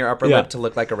up in your upper lip to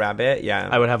look like a rabbit. Yeah,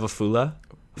 I would have a fula,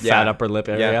 fat upper lip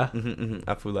area. Yeah,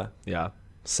 a fula. Yeah.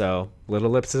 So little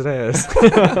lips it is.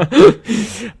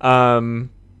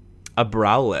 A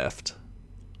brow lift.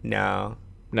 No.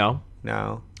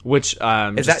 Which,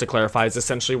 to clarify, is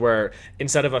essentially where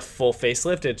instead of a full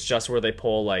facelift, it's just where they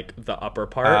pull like the upper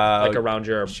part, like around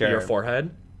your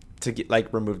forehead, to get,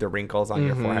 like remove the wrinkles on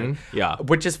your forehead. Yeah.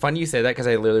 Which is funny you say that because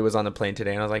I literally was on the plane today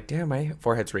and I was like, damn, my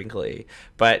forehead's wrinkly.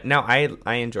 But no, I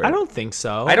enjoy it. I don't think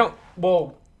so. I don't.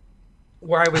 Well,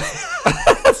 where I was.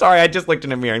 Sorry, I just looked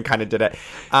in a mirror and kind of did it.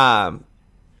 Not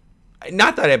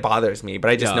that it bothers me, but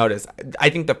I just noticed.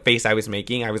 I think the face I was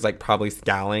making, I was like probably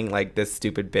scowling like this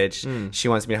stupid bitch. She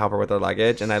wants me to help her with her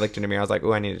luggage, and I looked in the mirror. I was like,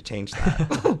 "Oh, I need to change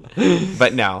that."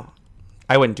 But no,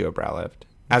 I wouldn't do a brow lift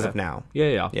as of now.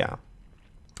 Yeah.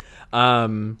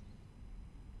 Arm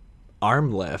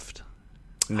lift.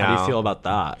 No. How do you feel about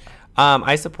that?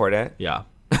 I support it. Yeah.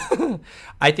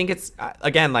 I think it's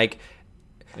again like.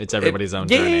 It's everybody's own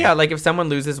journey. Yeah. Like if someone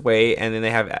loses weight and then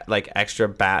they have like extra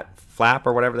bat flap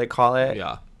or whatever they call it.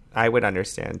 Yeah. I would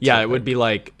understand. Yeah, it would be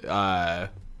like, what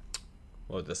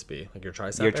would this be? Like your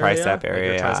tricep area? Tricep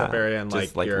area. Like your tricep area and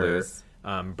just like your loose.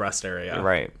 Breast area.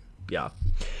 Right. Yeah.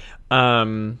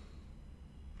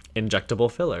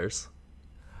 Injectable fillers.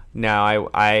 No,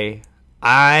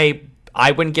 I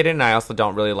wouldn't get it, and I also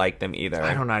don't really like them either.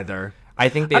 I don't either. I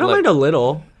think I don't mind a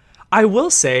little. I will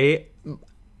say,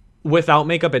 without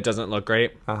makeup, it doesn't look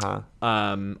great.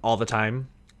 All the time.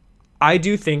 I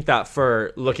do think that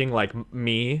for looking like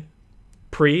me,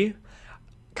 Kylie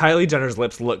Jenner's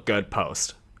lips look good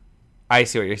post. I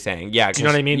see what you're saying. Yeah. Do you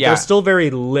know what I mean? Yeah. They're still very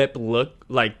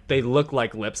like they look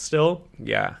like lips still.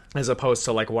 Yeah. As opposed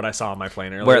to like what I saw on my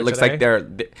plane earlier where it looks today.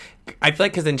 like I feel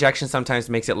like because injection sometimes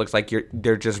makes it look like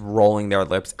they're just rolling their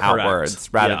lips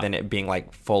outwards rather than it being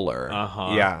like fuller.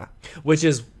 Yeah. Which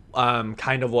is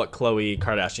kind of what Khloe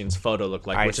Kardashian's photo looked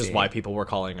like, which is why people were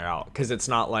calling her out, because it's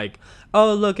not like,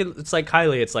 oh look, it's like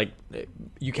Kylie. It's like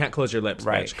you can't close your lips,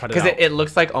 right? Because it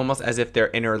looks like almost as if their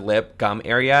inner lip gum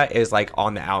area is like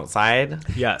on the outside.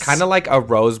 Yes, kind of like a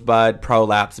rosebud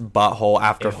prolapse butthole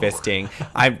after fisting.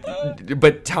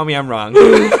 But tell me I'm wrong.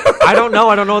 I don't know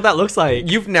what that looks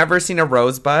like. You've never seen a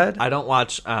rosebud? I don't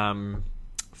watch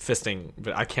fisting,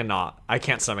 but I can't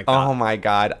stomach that. Oh my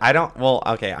god,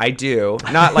 okay, I do,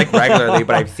 not like regularly,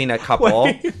 but I've seen a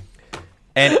couple.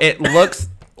 And it looks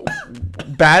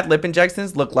bad. Lip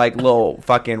injections look like little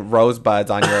fucking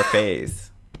rosebuds on your face.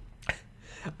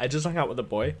 I just hung out with a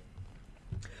boy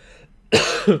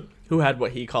who had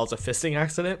what he calls a fisting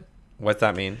accident. What's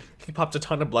that mean? He popped a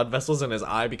ton of blood vessels in his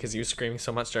eye because he was screaming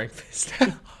so much during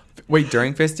fisting. Wait,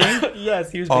 during fisting?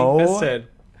 Yes, he was being fisted.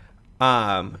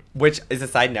 Which is a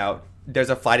side note.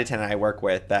 There's a flight attendant I work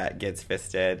with that gets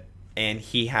fisted, and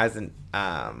he hasn't,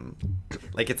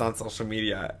 like it's on social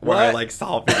media where I like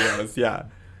saw videos.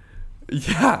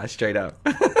 Yeah, straight up.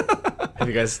 Have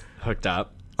you guys hooked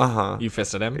up? You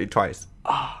fisted him? Twice.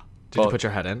 Did you put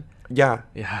your head in? Yeah.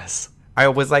 Yes. I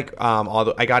was like,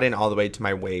 I got in all the way to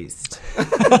my waist,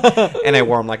 and I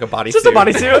wore him like a bodysuit. Just a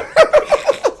bodysuit?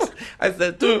 I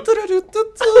said,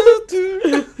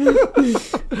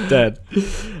 Dead.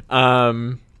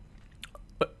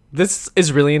 This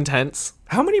is really intense.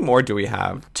 how many more do we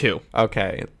have? 2.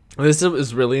 Okay. This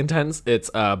is really intense.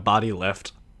 It's a body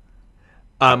lift.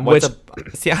 What's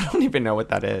see, I don't even know what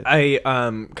that is. I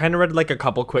kind of read like a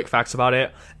couple quick facts about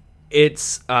it.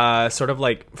 It's sort of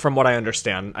like, from what I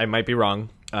understand, I might be wrong.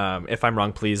 If I'm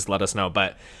wrong, please let us know.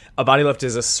 But a body lift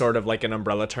is a sort of like an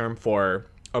umbrella term for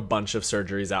a bunch of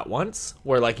surgeries at once,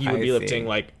 where like you would I be see. lifting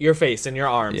like your face and your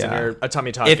arms and your a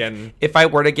tummy tuck and If I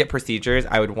were to get procedures,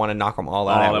 I would want to knock them all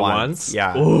out all at at once. once.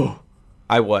 Yeah, Ooh,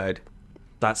 I would.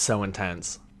 that's so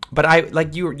intense. But I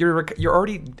like you're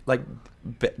already like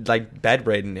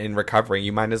bedridden and recovering.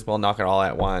 You might as well knock it all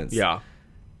at once. Yeah.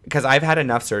 Because I've had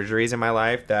enough surgeries in my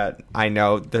life that I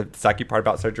know the sucky part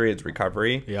about surgery is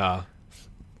recovery. Yeah.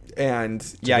 And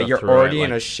yeah, go you're through it, already in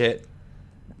like- a shit.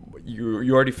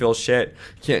 You already feel shit.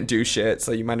 Can't do shit.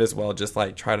 So you might as well just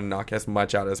like try to knock as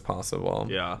much out as possible.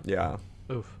 Yeah. Yeah.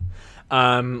 Oof.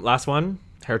 Last one,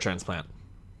 hair transplant.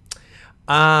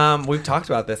 We've talked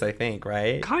about this, I think,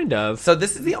 right? Kind of. So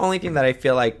this is the only thing that I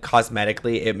feel like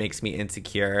cosmetically it makes me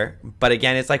insecure. But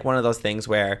again, it's like one of those things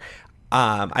where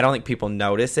I don't think people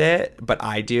notice it, but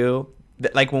I do.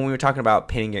 Like when we were talking about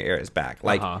pinning your ears back,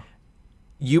 like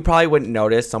you probably wouldn't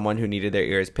notice someone who needed their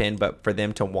ears pinned, but for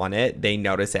them to want it, they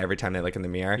notice it every time they look in the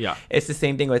mirror. Yeah. It's the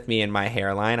same thing with me and my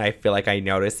hairline. I feel like I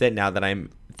notice it now that I'm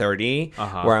 30,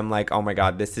 where I'm like, oh my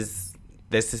God, this is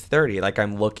 30. Like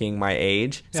I'm looking my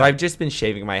age. So Yeah. I've just been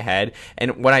shaving my head.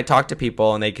 And when I talk to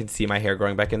people and they can see my hair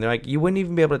growing back in, they're like, you wouldn't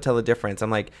even be able to tell the difference.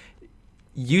 I'm like,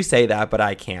 you say that, but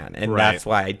I can. And Right. that's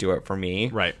why I do it for me.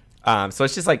 Right. So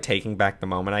it's just like taking back the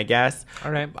moment, I guess.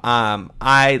 All right.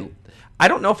 I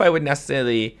don't know if I would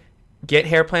necessarily get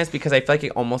hair plants because I feel like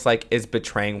it almost like is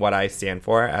betraying what I stand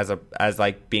for as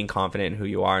like being confident in who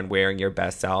you are and wearing your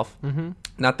best self. Mm-hmm.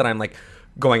 Not that I'm like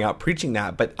going out preaching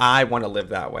that, but I want to live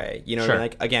that way. You know what I Sure. mean?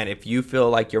 Like again, if you feel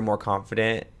like you're more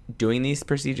confident doing these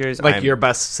procedures, Like your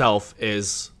best self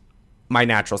is. my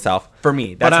natural self for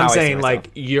me. That's But I'm how I see saying myself.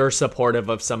 like you're supportive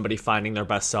of somebody finding their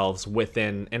best selves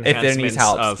within if enhancements there needs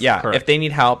help, of if they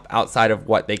need help outside of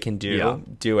what they can do, Yeah.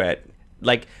 do it.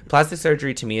 Like plastic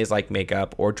surgery to me is like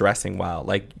makeup or dressing well.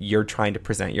 Like you're trying to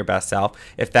present your best self.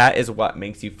 If that is what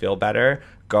makes you feel better,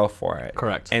 go for it.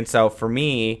 Correct. And so for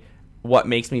me, what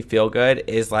makes me feel good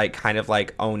is like kind of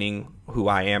like owning who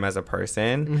I am as a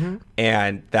person,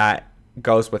 and that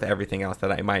goes with everything else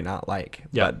that I might not like.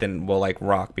 Yeah. But then we'll like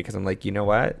rock because I'm like, you know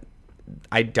what?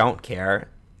 I don't care.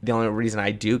 The only reason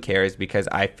I do care is because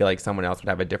I feel like someone else would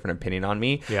have a different opinion on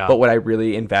me. Yeah. But would I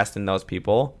really invest in those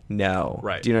people? No.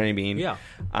 Right. Do you know what I mean? Yeah.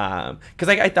 Because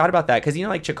like I thought about that because you know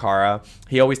like Chikara,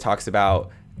 he always talks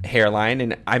about hairline,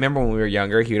 and I remember when we were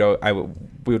younger,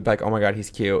 we would be like, oh my God, he's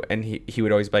cute, and he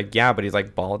would always be like, yeah, but he's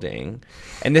like balding,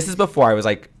 and this is before I was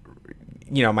like,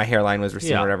 you know, my hairline was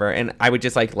receding or whatever, and I would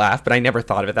just like laugh, but I never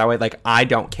thought of it that way. Like I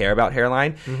don't care about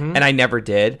hairline, and I never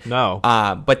did. No.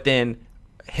 But then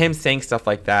him saying stuff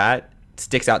like that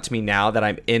sticks out to me now that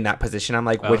I'm in that position. I'm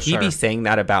like, would he be sure. saying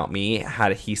that about me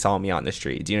had he saw me on the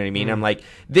street? Do you know what I mean? I'm like,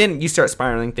 then you start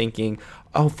spiraling thinking,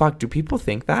 oh fuck, do people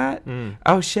think that?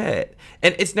 Oh shit.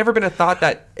 And it's never been a thought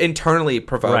that internally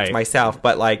provoked Right. myself,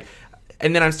 but like,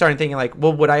 and then I'm starting thinking like,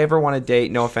 well, would I ever want to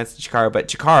date, no offense to Chikara, but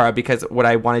Chikara, because would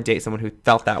I want to date someone who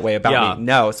felt that way about Yeah. me?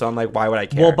 No. So I'm like, why would I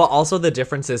care? Well, but also the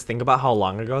difference is, think about how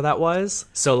long ago that was.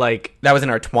 So like that was in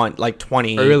our 20,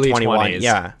 early 21. 20s.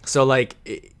 Yeah. So like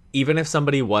even if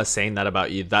somebody was saying that about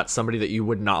you, that's somebody that you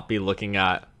would not be looking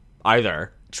at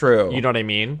either. True. You know what I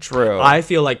mean? True. I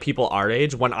feel like people our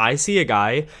age, when I see a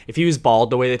guy, if he was bald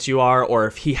the way that you are, or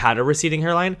if he had a receding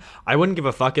hairline, I wouldn't give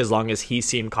a fuck as long as he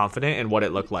seemed confident in what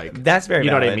it looked like. That's very You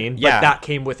know what I valid. mean? Yeah. But that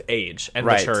came with age and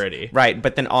maturity. Right.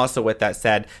 But then also with that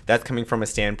said, that's coming from a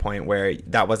standpoint where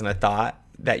that wasn't a thought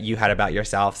that you had about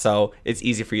yourself. So it's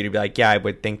easy for you to be like, yeah, I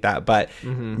would think that. But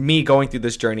me going through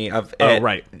this journey of it,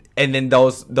 right. and then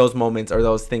those moments or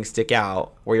those things stick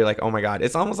out where you're like, oh my God,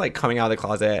 it's almost like coming out of the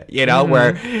closet, you know,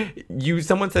 where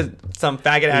someone said some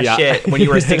faggot ass Yeah. shit when you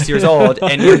were 6 years old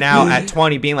and you're now at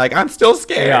 20 being like, I'm still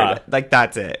scared. Yeah. Like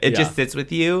that's it. It Yeah. just sits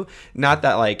with you. Not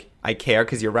that like I care,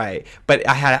 because you're right, but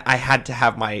I had to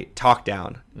have my talk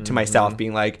down to myself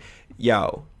being like,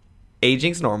 yo,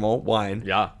 aging's normal, 1.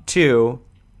 Yeah. 2,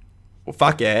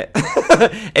 fuck it.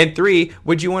 And 3,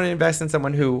 would you want to invest in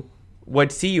someone who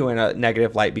would see you in a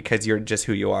negative light because you're just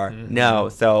who you are. No,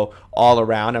 so all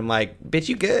around, I'm like, bitch,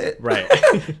 you good? Right.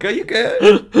 Good, you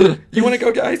good? You want to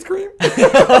go get ice cream?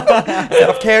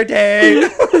 Self-care day.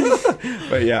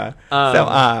 But yeah.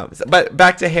 But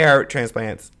back to hair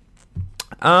transplants.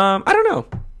 I don't know.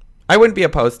 I wouldn't be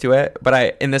opposed to it,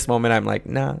 but in this moment, I'm like,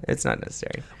 nah, it's not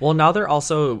necessary. Well, now they're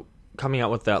also coming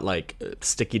out with that like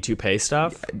sticky toupee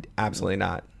stuff. Absolutely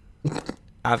not.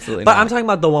 Absolutely But not. I'm talking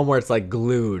about the one where it's like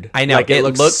glued. I know. Like it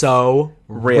looks so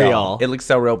real. It looks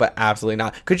so real, but absolutely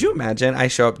not. Could you imagine I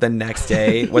show up the next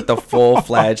day with the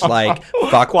full-fledged like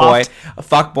fuck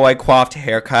boy coiffed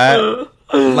haircut?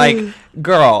 Like,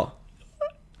 girl,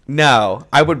 no.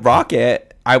 I would rock it.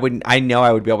 I know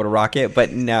I would be able to rock it,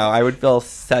 but no, I would feel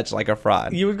such like a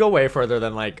fraud. You would go way further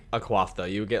than like a coif though.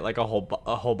 You would get like a whole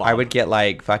bob. I would get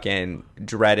like fucking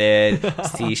dreaded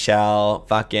seashell,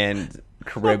 fucking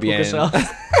Caribbean.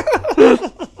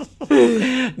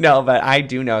 No, but I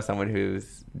do know someone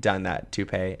who's done that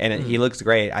toupee, and he looks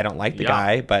great. I don't like the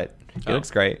guy, but he looks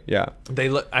great. Yeah, They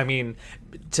look. I mean,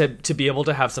 to be able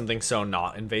to have something so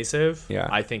not invasive, Yeah.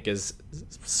 I think is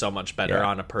so much better Yeah.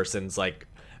 on a person's like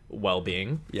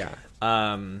well-being. yeah.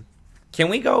 Um, Can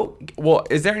we go? Well,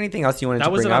 is there anything else you wanted that to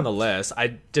bring wasn't up? on the list. I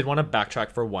did want to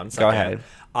backtrack for 1 second. ahead.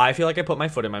 I feel like I put my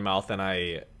foot in my mouth and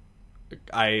I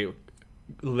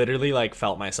literally like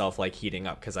felt myself like heating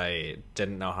up because I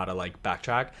didn't know how to like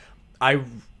backtrack. I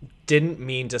didn't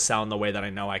mean to sound the way that I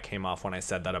know I came off when I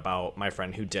said that about my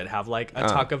friend who did have like a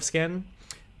tuck of skin.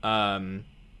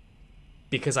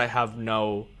 Because I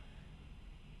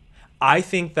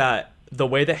think that the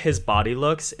way that his body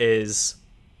looks is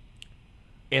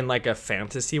in like a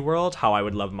fantasy world how I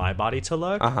would love my body to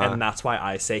look, and that's why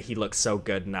I say he looks so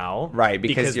good now, Right,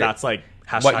 because that's like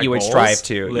what you would goals, strive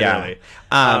to, literally.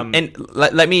 yeah. And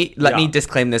let me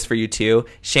disclaim this for you too.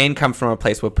 Shane comes from a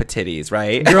place with patitties,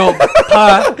 right? Girl,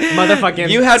 motherfucking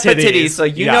You had titties. patitties, so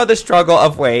you Yeah. know the struggle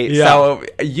of weight. Yeah. So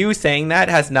you saying that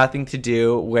has nothing to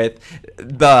do with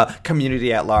the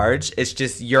community at large. It's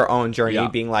just your own journey Yeah.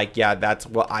 being like, yeah, that's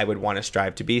what I would want to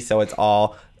strive to be. So it's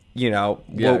all, whoop,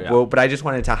 Yeah. whoop. But I just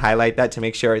wanted to highlight that to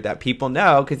make sure that people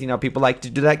know, because people like to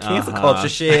do that cancel culture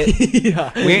shit.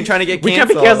 Yeah. We ain't trying to get We can't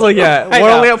canceled. be canceled yet. I We're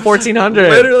know. only at 1,400.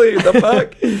 Literally, the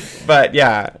fuck. But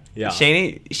yeah. Yeah.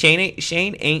 Shane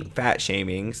ain't fat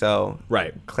shaming, so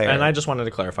Right. Claire. And I just wanted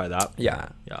to clarify that. yeah.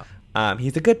 Yeah.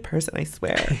 He's a good person, I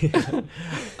swear.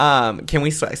 Can we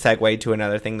segue to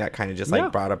another thing that kind of just like Yeah.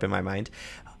 brought up in my mind?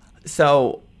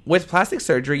 So with plastic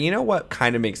surgery, you know what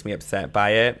kind of makes me upset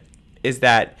by it is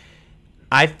that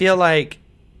I feel like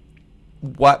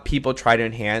what people try to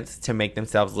enhance to make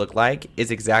themselves look like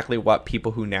is exactly what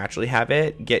people who naturally have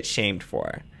it get shamed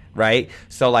for, right?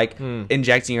 So like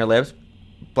injecting your lips.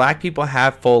 Black people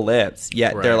have full lips,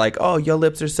 yet they're Right. like, oh, your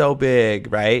lips are so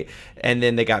big, right? And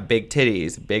then they got big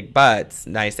titties, big butts,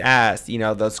 nice ass,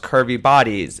 those curvy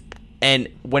bodies. And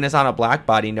when it's on a black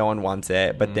body, no one wants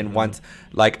it. But then once,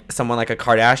 like, someone like a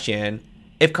Kardashian,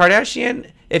 if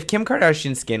Kim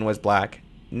Kardashian's skin was black,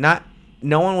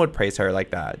 no one would praise her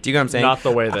like that. Do you get what I'm saying? Not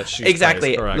the way that she's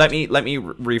exactly. praised, correct. Let me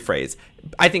rephrase.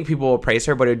 I think people will praise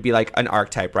her, but it would be like an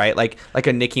archetype, right? Like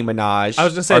a Nicki Minaj I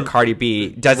was gonna say- or Cardi B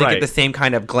doesn't Right. get the same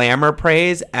kind of glamour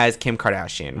praise as Kim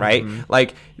Kardashian, right? Mm-hmm.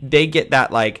 Like they get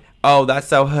that like, oh, that's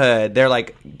so hood. They're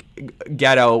like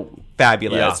ghetto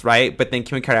fabulous, Yeah. right? But then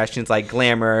Kim Kardashian's like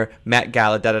glamour, Met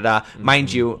Gala, da da da. Mm-hmm.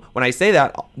 Mind you, when I say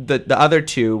that, the other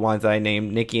two ones that I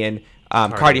named, Nicki and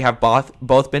Cardi have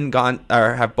both been gone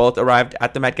or have both arrived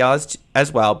at the Met Gala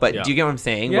as well. But Yeah. do you get what I'm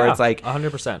saying? Yeah. Where it's like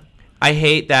 100%. I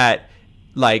hate that,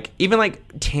 like, even like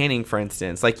tanning, for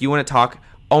instance, like you want to talk,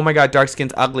 oh my God, dark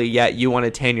skin's ugly, yet you want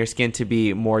to tan your skin to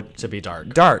be more To be dark.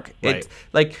 It's Right.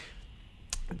 like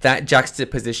that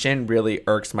juxtaposition really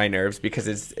irks my nerves because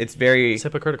it's very It's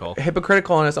hypocritical.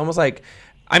 hypocritical, and it's almost like,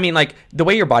 I mean, like the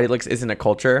way your body looks isn't a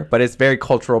culture, but it's very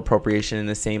cultural appropriation in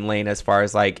the same lane as far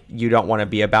as like you don't want to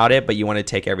be about it, but you want to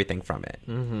take everything from it.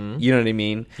 Mm-hmm. You know what I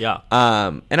mean? Yeah.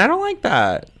 And I don't like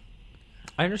that.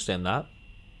 I understand that.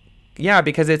 Yeah,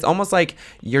 because it's almost like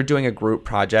you're doing a group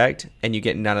project and you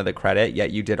get none of the credit,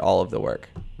 yet you did all of the work.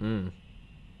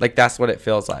 Like that's what it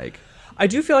feels like. I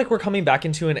do feel like we're coming back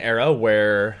into an era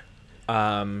where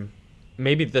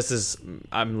maybe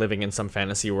I'm living in some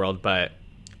fantasy world, but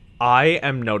I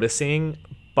am noticing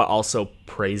but also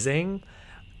praising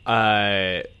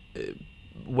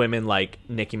women like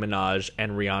Nicki Minaj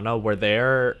and Rihanna where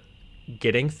they're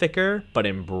getting thicker but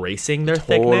embracing their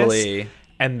Totally. thickness.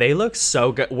 And they look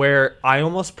so good where I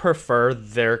almost prefer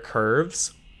their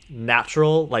curves,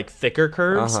 natural, like thicker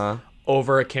curves, Uh-huh.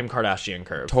 over a Kim Kardashian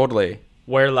curve. Totally.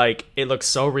 where like it looks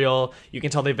so real. You can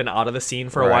tell they've been out of the scene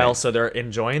for a Right. while, so they're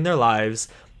enjoying their lives.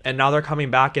 And now they're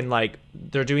coming back and like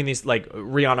they're doing these, like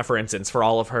Rihanna, for instance, for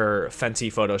all of her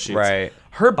Fenty photo shoots. Right.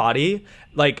 Her body,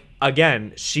 like,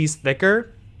 again, she's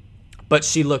thicker, but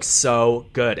she looks so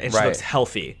good and she Right. looks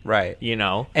healthy. Right. You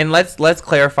know? And let's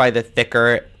clarify the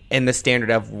thicker in the standard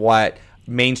of what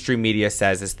mainstream media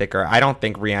says is thicker. I don't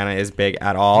think Rihanna is big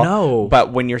at all. No.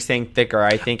 But when you're saying thicker,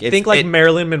 I think it's... Think like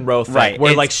Marilyn Monroe thing, Right,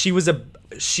 where it's- like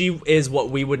she is what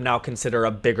we would now consider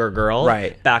a bigger girl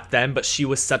Right. back then, but she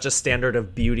was such a standard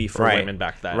of beauty for Right. women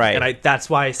back then. Right. And that's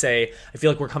why I say I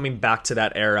feel like we're coming back to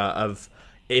that era of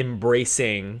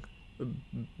embracing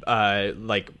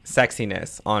like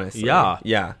sexiness, honestly. Yeah.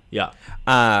 Yeah. yeah.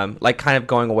 Like kind of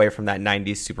going away from that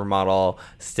 90s supermodel,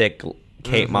 stick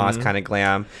Kate Moss kind of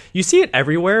glam. You see it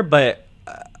everywhere, but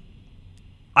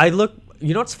I look,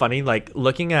 you know what's funny? Like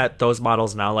looking at those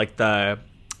models now, like the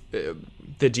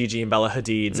Gigi and Bella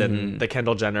Hadids and the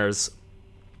Kendall Jenners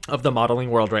of the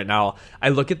modeling world right now, I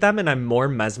look at them and I'm more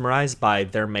mesmerized by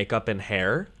their makeup and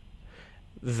hair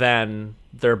than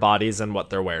their bodies and what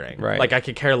they're wearing. Right. Like I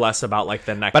could care less about like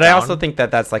the neck But down, I also think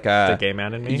that that's like the a... gay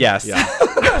man in me. Yes. Yeah.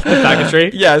 The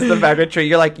faggotry. Yes, the faggotry.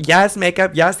 You're like, yes,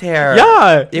 makeup, yes, hair.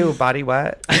 Yeah. Ew, body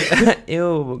what?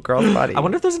 Ew, girl's body. I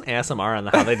wonder if there's an ASMR on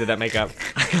how they did that makeup.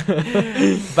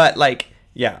 But like,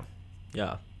 yeah.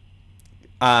 Yeah.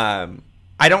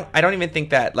 I don't even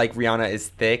think that like Rihanna is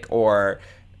thick or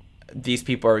these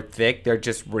people are thick. They're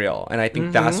just real, and I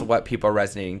think that's what people are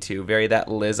resonating to. Very that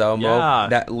Lizzo Yeah.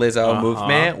 that Lizzo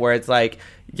movement where it's like,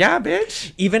 yeah,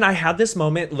 bitch. Even I had this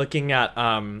moment looking at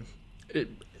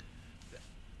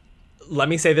let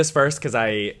me say this first because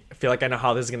I feel like I know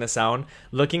how this is gonna sound.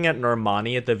 Looking at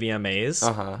Normani at the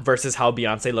VMAs versus how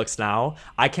Beyonce looks now,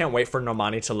 I can't wait for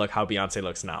Normani to look how Beyonce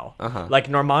looks now. Like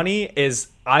Normani is,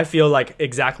 I feel like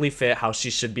exactly fit how she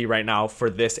should be right now for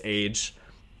this age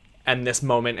and this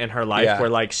moment in her life, Yeah. where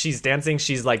like she's dancing,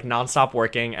 she's like nonstop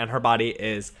working, and her body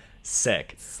is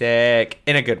sick. Sick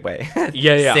in a good way.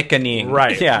 Yeah. Sickening.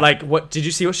 Right. Yeah. Like, what did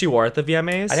you see what she wore at the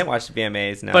VMAs? I didn't watch the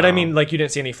VMAs. No. But I mean, like, you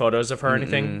didn't see any photos of her or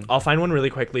anything. I'll find one really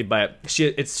quickly, but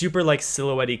it's super like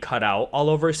silhouette-y cut out all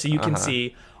over, so you can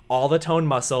see all the toned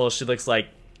muscles. She looks like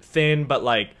thin, but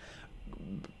like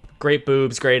great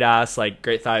boobs, great ass, like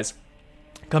great thighs.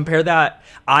 Compare that.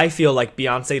 I feel like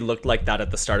Beyonce looked like that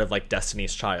at the start of like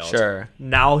Destiny's Child. Sure.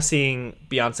 Now seeing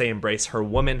Beyonce embrace her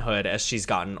womanhood as she's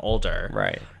gotten older,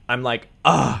 Right. I'm like,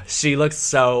 she looks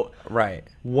so Right.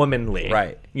 womanly.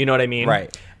 Right. You know what I mean? Right.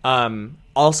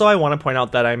 Also, I want to point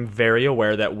out that I'm very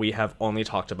aware that we have only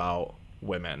talked about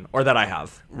women, or that I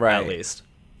have, Right. at least.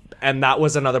 And that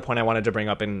was another point I wanted to bring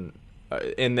up in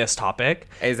this topic.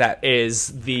 Is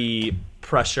the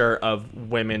pressure of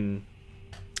women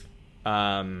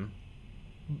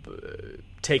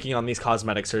taking on these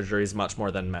cosmetic surgeries much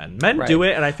more than men. Men Right. do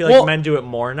it, and I feel like Well, men do it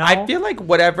more now. I feel like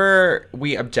whatever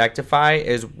we objectify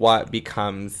is what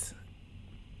becomes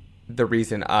the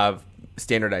reason of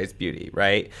standardized beauty,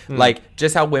 right? Like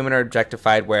just how women are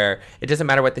objectified, where it doesn't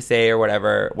matter what they say or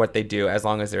whatever, what they do, as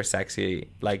long as they're sexy,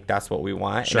 like that's what we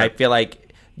want. Sure. And I feel like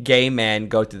gay men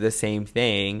go through the same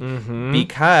thing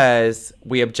because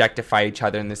we objectify each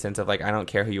other in the sense of like, I don't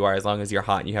care who you are as long as you're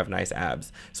hot and you have nice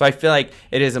abs. So I feel like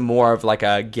it is more of like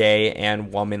a gay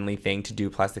and womanly thing to do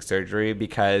plastic surgery,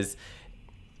 because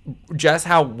just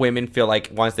how women feel like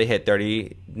once they hit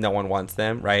 30, no one wants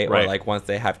them, right? Or Right. like once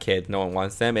they have kids, no one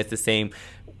wants them. It's the same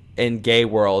in gay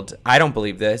world. I don't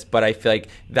believe this, but I feel like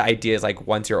the idea is like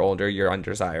once you're older, you're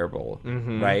undesirable,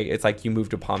 right? It's like you move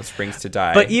to Palm Springs to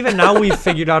die. But even now, we've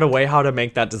figured out a way how to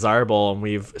make that desirable, and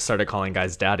we've started calling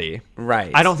guys daddy.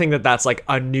 Right. I don't think that that's like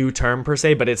a new term per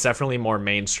se, but it's definitely more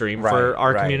mainstream for Right,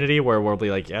 our right. community, where we'll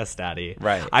be like, yes, daddy.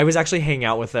 Right. I was actually hanging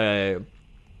out with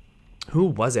who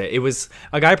was it? It was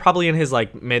a guy probably in his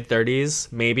like mid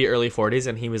 30s, maybe early 40s,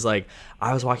 and he was like,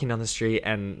 I was walking down the street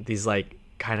and these like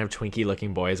kind of Twinkie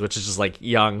looking boys, which is just like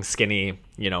young, skinny,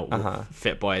 you know,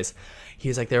 fit boys. He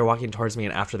was like, they were walking towards me,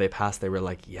 and after they passed, they were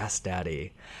like, yes,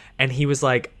 daddy. And he was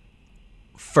like,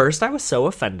 first I was so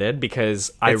offended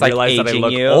because I It's like realized that I aging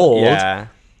look you. old. Yeah.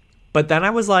 But then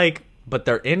I was like, but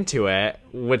they're into it,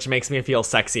 which makes me feel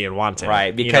sexy and wanted.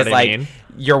 Right. You know Because what I like mean?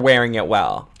 you're wearing it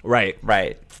well. Right.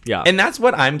 Right. Yeah. And that's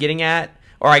what I'm getting at,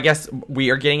 or I guess we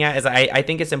are getting at, is I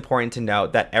think it's important to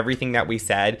note that everything that we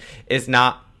said is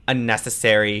not a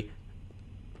necessary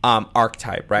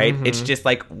archetype, right? It's just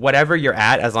like whatever you're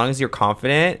at, as long as you're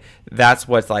confident, that's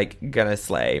what's like gonna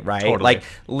slay, right? Totally. Like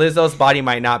Lizzo's body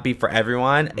might not be for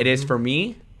everyone. It is for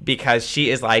me. because she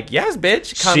is like, yes,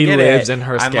 bitch, come She get lives it. in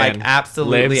her I'm like, skin.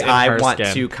 absolutely, Lives in I her want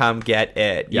skin. to come get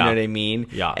it. You Yeah. know what I mean?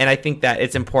 Yeah. And I think that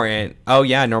it's important. Oh,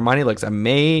 yeah, Normani looks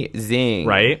amazing.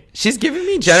 Right? She's giving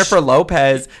me Jennifer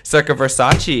Lopez circa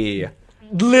Versace.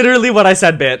 Literally what I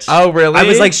said, bitch. Oh, really? I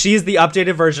was like, she's the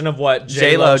updated version of what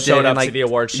J-Lo J-Lo showed did up in, like, to the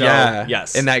award show. Yeah.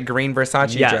 Yes. In that green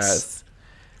Versace Yes. dress.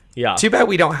 Yeah. Too bad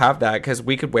we don't have that because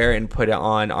we could wear it and put it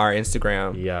on our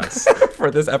Instagram Yes. for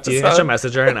this episode. Do you think I should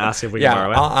message her and ask if we can Yeah,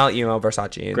 borrow it? I'll email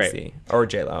Versace and Great. see. Or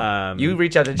J-Lo. Um, You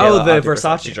reach out to J-Lo. Oh, the I'll do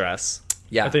Versace dress.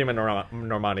 Yeah. I thought you meant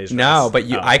Normani's dress. No, but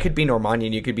Oh. I could be Normani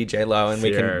and you could be J-Lo and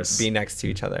Fierce. we can be next to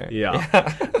each other. Yeah.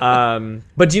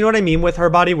 But do you know what I mean with her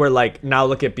body? Where like now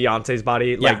look at Beyonce's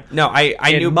body. Yeah. Like No, I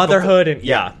in knew motherhood and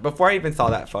yeah. Before I even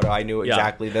saw that photo, I knew Yeah.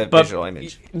 exactly the But visual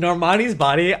image. Normani's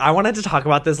body. I wanted to talk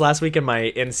about this last week in my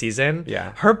in season.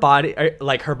 Yeah. Her body,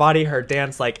 her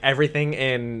dance, like everything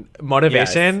in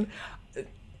Motivation.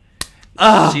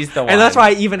 She's the one. And that's why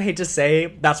I even hate to say.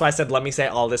 That's why I said let me say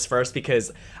all this first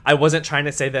because I wasn't trying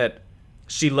to say that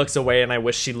she looks away and I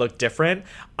wish she looked different.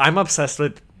 I'm obsessed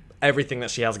with everything that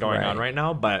she has going on right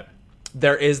now, but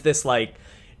there is this like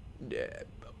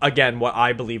again what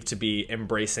I believe to be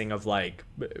embracing of like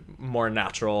more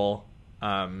natural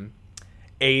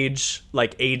age,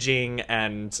 like aging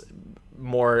and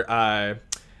more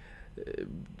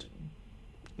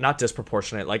not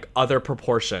disproportionate, like other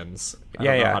proportions. I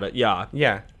don't know how to-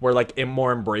 Yeah. We're like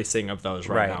more embracing of those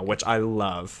right Right. now, which I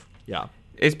love. Yeah.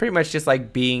 It's pretty much just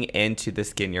like being into the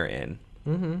skin you're in.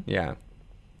 Mm-hmm. Yeah.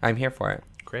 I'm here for it.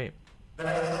 Great. 1,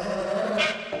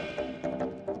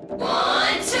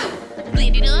 2.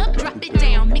 Blend it up, drop it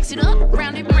down, mix it up,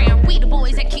 round and round. We the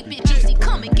boys that keep it juicy.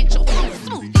 Come and get your food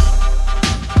smooth.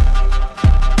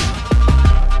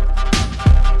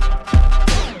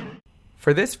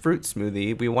 For this fruit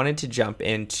smoothie, we wanted to jump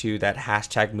into that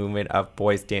hashtag movement of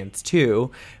Boys Dance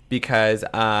 2 because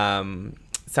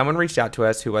someone reached out to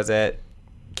us. Who was it?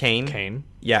 Kane? Kane.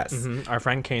 Yes. Our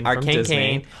friend Kane Our from Kane Disney.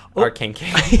 Kane. Oh. Our Kane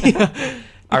Kane.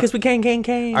 Because we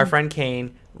Kane. Our friend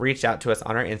Kane reached out to us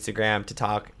on our Instagram to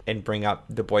talk and bring up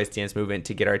the Boys Dance movement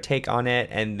to get our take on it.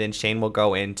 And then Shane will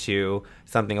go into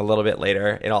something a little bit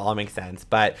later. It'll all make sense.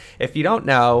 But if you don't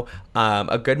know,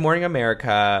 a Good Morning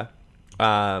America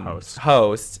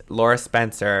host Laura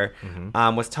Spencer,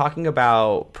 was talking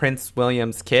about Prince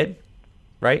William's kid,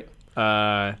 right?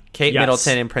 Kate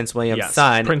Middleton and Prince William's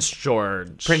son. Prince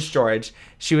George.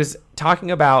 She was talking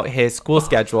about his school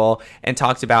schedule and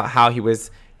talked about how he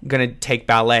was going to take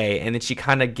ballet. And then she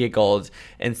kind of giggled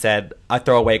and said a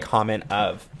throwaway comment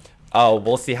of, oh,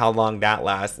 we'll see how long that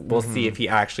lasts. We'll see if he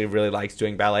actually really likes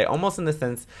doing ballet. Almost in the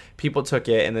sense, people took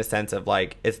it in the sense of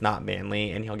like, it's not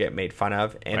manly and he'll get made fun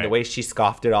of. And the way she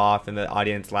scoffed it off and the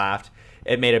audience laughed,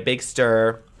 it made a big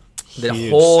stir. The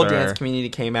Huge whole stir. dance community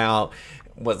came out,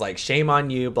 was like, shame on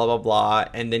you, blah, blah, blah.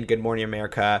 And then Good Morning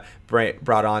America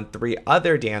brought on 3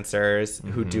 other dancers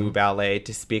who do ballet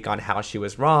to speak on how she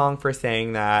was wrong for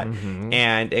saying that.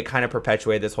 And it kind of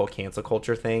perpetuated this whole cancel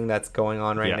culture thing that's going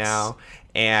on right now.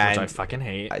 And Which I fucking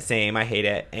hate. Same, I hate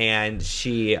it. And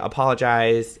she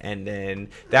apologized, and then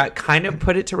that kind of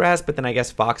put it to rest. But then I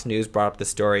guess Fox News brought up the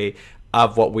story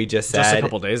of what we just said. Just a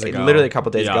couple days ago. Literally a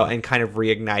couple days Yeah. ago, and kind of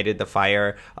reignited the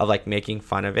fire of like making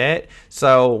fun of it.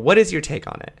 So what is your take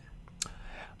on it?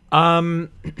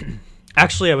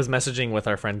 Actually, I was messaging with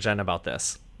our friend Jen about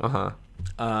this.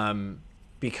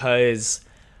 Because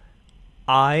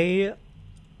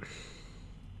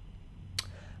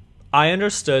I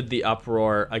understood the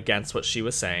uproar against what she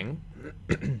was saying.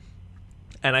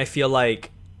 And I feel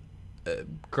like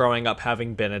growing up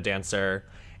having been a dancer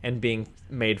and being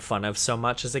made fun of so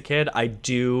much as a kid, I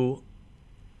do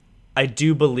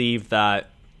believe that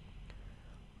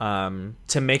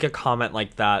to make a comment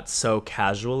like that so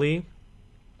casually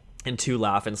and to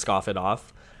laugh and scoff it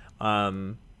off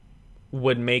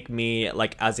would make me,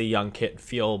 like, as a young kid,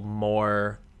 feel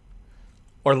more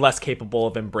or less capable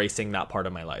of embracing that part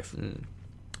of my life.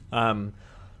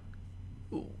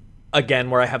 Again,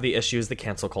 where I have the issue is the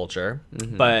cancel culture.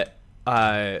 But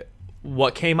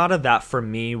what came out of that for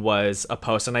me was a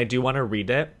post, and I do want to read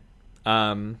it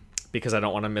because I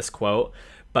don't want to misquote.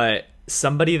 But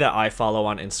somebody that I follow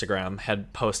on Instagram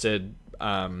had posted,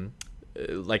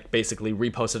 like, basically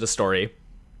reposted a story.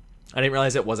 I didn't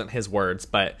realize it wasn't his words,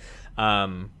 but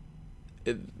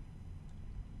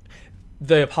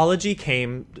the apology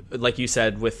came, like you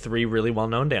said, with 3 really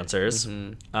well-known dancers,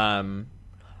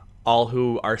 all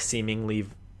who are seemingly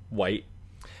white.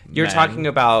 You're men. talking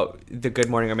about the Good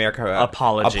Morning America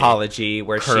apology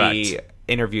where she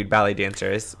interviewed ballet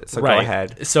dancers. So go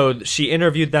ahead. So she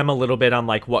interviewed them a little bit on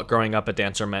like what growing up a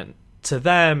dancer meant to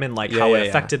them and like how Yeah, it yeah.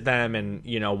 affected them, and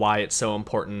you know why it's so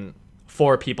important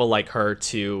for people like her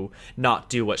to not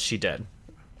do what she did.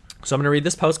 So I'm going to read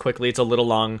this post quickly. It's a little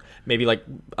long, maybe like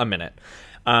a minute.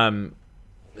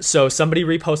 So somebody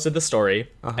reposted the story,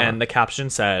 and the caption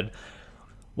said,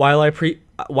 while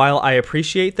I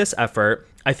appreciate this effort,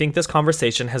 I think this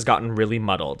conversation has gotten really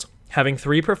muddled. Having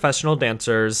 3 professional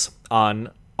dancers on,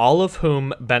 all of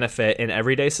whom benefit in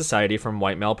everyday society from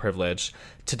white male privilege,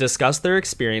 to discuss their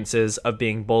experiences of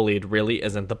being bullied really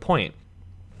isn't the point.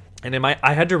 And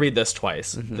I had to read this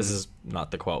twice. This is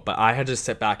not the quote, but I had to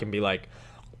sit back and be like,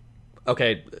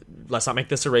 okay, let's not make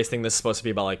this a race thing. This is supposed to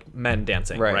be about like men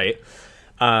dancing, right?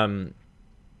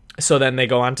 So then they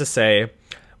go on to say,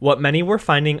 what many were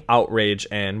finding outrage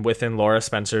in within Laura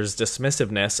Spencer's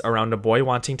dismissiveness around a boy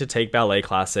wanting to take ballet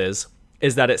classes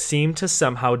is that it seemed to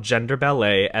somehow gender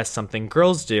ballet as something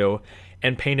girls do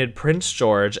and painted Prince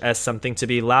George as something to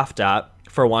be laughed at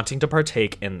for wanting to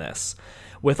partake in this.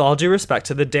 With all due respect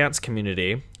to the dance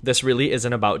community, this really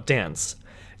isn't about dance.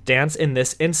 Dance in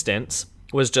this instance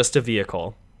was just a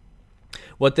vehicle.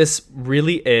 What this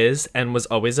really is and was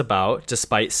always about,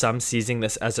 despite some seizing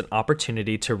this as an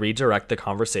opportunity to redirect the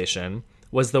conversation,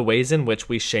 was the ways in which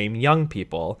we shame young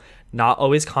people, not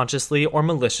always consciously or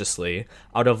maliciously,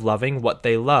 out of loving what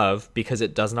they love because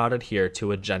it does not adhere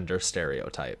to a gender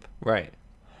stereotype. Right.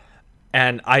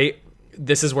 And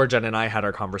this is where Jen and I had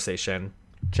our conversation.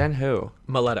 Jen who?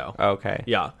 Mileto. Okay.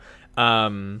 Yeah.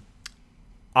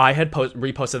 I had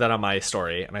reposted that on my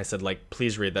story, and I said, like,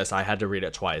 please read this. I had to read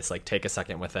it twice. Like, take a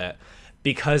second with it.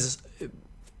 Because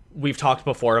we've talked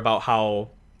before about how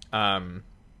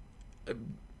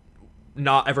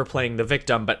not ever playing the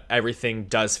victim, but everything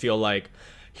does feel like,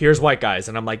 here's white guys.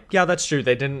 And I'm like, yeah, that's true.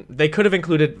 They could have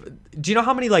included... Do you know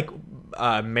how many, like,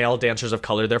 male dancers of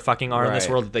color there fucking are in this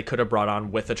world that they could have brought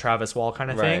on with a Travis Wall kind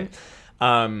of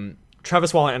thing?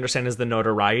 Travis Wall, I understand, is the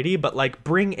notoriety, but like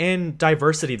bring in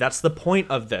diversity. That's the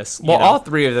point of this. Well, all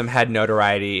 3 of them had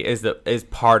notoriety is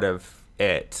part of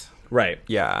it. Right.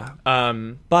 Yeah.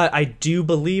 But I do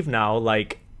believe now,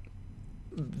 like,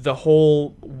 the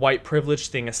whole white privilege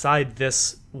thing aside,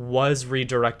 this was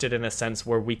redirected in a sense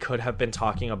where we could have been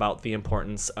talking about the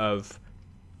importance of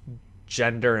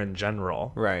gender in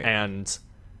general. Right. And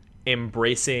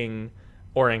embracing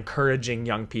or encouraging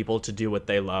young people to do what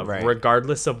they love, right,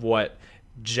 regardless of what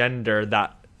gender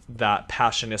that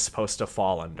passion is supposed to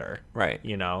fall under. Right.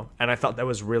 You know? And I thought that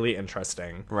was really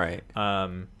interesting. Right.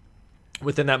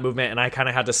 Within that movement, and I kind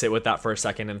of had to sit with that for a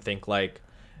second and think like,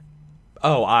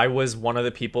 oh, I was one of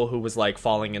the people who was like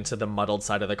falling into the muddled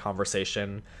side of the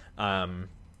conversation. And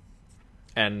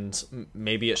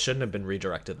maybe it shouldn't have been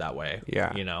redirected that way.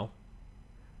 Yeah. You know?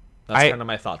 That's kind of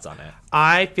my thoughts on it.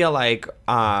 I feel like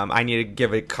I need to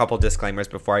give a couple disclaimers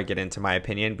before I get into my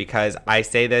opinion, because I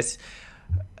say this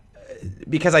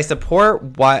because I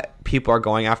support what people are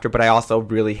going after, but I also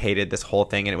really hated this whole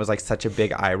thing, and it was like such a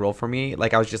big eye roll for me.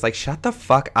 Like I was just like, shut the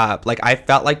fuck up. Like I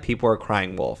felt like people were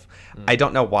crying wolf. I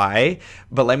don't know why,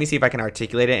 but let me see if I can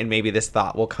articulate it, and maybe this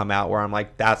thought will come out where I'm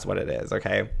like, that's what it is.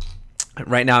 Okay.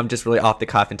 Right now I'm just really off the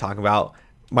cuff and talking about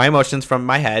my emotions from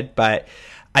my head, but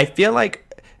I feel like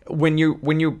when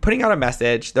you're putting out a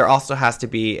message, there also has to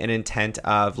be an intent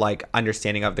of like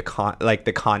understanding of the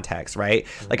context, right?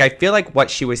 Like I feel like what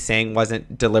she was saying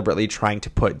wasn't deliberately trying to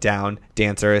put down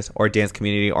dancers or dance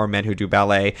community or men who do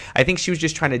ballet. I think she was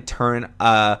just trying to turn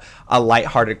a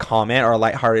lighthearted comment or a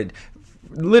lighthearted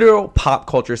literal pop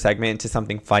culture segment into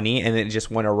something funny, and it just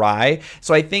went awry.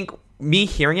 So I think me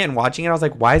hearing it and watching it, I was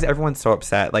like, why is everyone so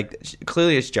upset? Like,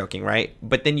 clearly it's joking, right?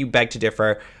 But then you beg to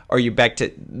differ, or you beg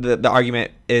to... The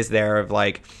argument is there of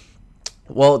like,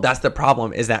 well, that's the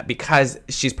problem, is that because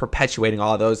she's perpetuating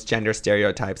all of those gender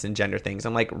stereotypes and gender things.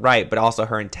 I'm like, right, but also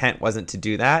her intent wasn't to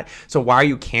do that. So why are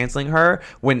you canceling her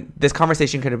when this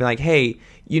conversation could have been like, hey,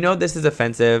 you know this is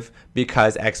offensive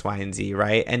because X, Y, and Z,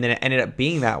 right? And then it ended up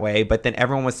being that way, but then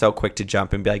everyone was so quick to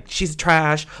jump and be like, she's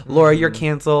trash, Laura, you're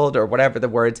canceled, or whatever the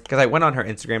words. Because I went on her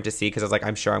Instagram to see, because I was like,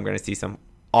 I'm sure I'm going to see some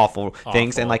awful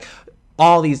things. And like,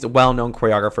 all these well-known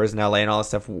choreographers in LA and all this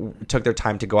stuff took their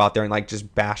time to go out there and like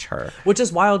just bash her, which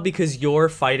is wild because you're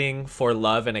fighting for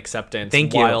love and acceptance.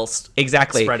 Thank you. Whilst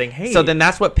exactly spreading hate. So then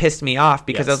that's what pissed me off,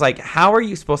 because Yes. I was like, how are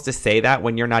you supposed to say that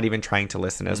when you're not even trying to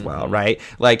listen as well, right?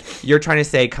 Like you're trying to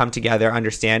say come together,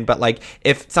 understand, but like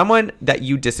if someone that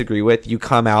you disagree with, you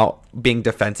come out being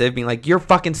defensive, being like, you're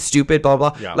fucking stupid, blah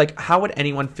blah. Yeah. Like how would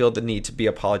anyone feel the need to be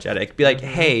apologetic? Be like,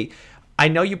 hey, I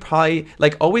know you probably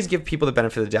like always give people the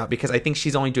benefit of the doubt, because I think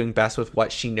she's only doing best with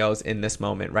what she knows in this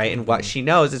moment, right? And what she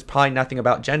knows is probably nothing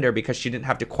about gender, because she didn't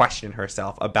have to question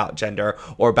herself about gender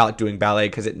or about doing ballet,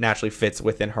 because it naturally fits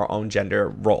within her own gender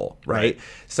role, right?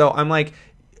 So I'm like,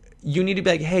 you need to be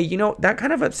like, hey, you know, that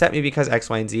kind of upset me because X,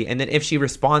 Y, and Z. And then if she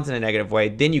responds in a negative way,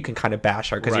 then you can kind of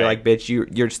bash her, because you're like, bitch,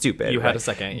 you're stupid. You had a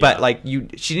second. But like she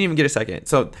didn't even get a second.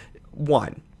 So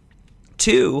 1,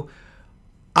 2,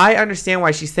 I understand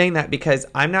why she's saying that, because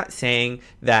I'm not saying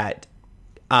that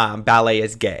ballet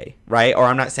is gay, right? Or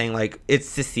I'm not saying like it's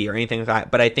sissy or anything like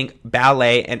that, but I think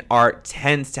ballet and art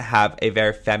tends to have a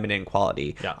very feminine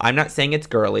quality. Yeah. I'm not saying it's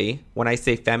girly. When I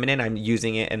say feminine, I'm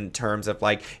using it in terms of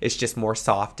like it's just more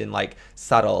soft and like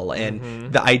subtle,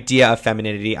 and the idea of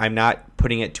femininity, I'm not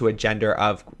putting it to a gender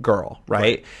of girl,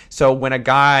 right? So when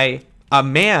a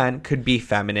man could be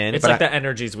feminine. It's like the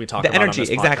energies we talk about. The energy, on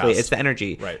this exactly. podcast. It's the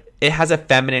energy. Right. It has a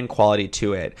feminine quality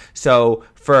to it. So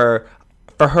for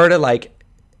her to like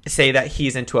say that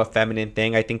he's into a feminine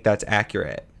thing, I think that's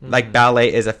accurate. Like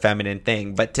ballet is a feminine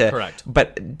thing, but to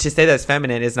say that's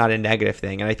feminine is not a negative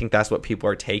thing. And I think that's what people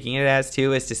are taking it as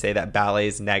too, is to say that ballet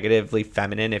is negatively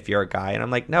feminine if you're a guy. And I'm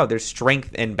like, no, there's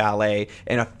strength in ballet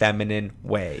in a feminine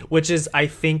way. Which is, I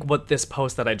think, what this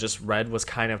post that I just read was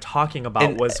kind of talking about.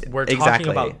 And, was we're talking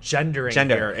exactly. about gendering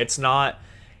Gender. here. It's not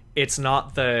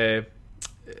the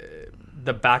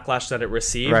backlash that it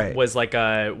received was like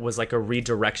a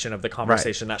redirection of the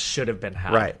conversation that should have been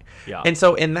had. Right. Yeah. And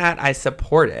so in that, I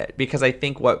support it, because I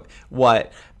think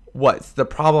what's the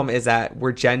problem is that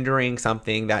we're gendering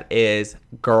something that is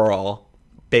girl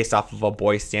based off of a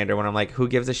boy standard, when I'm like, who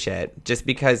gives a shit? Just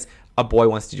because a boy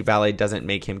wants to do ballet doesn't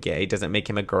make him gay, doesn't make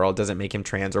him a girl, doesn't make him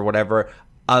trans, or whatever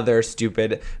other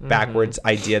stupid backwards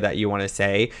idea that you want to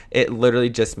say. It literally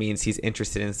just means he's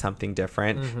interested in something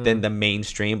different than the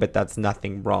mainstream, but that's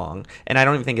nothing wrong. And I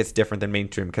don't even think it's different than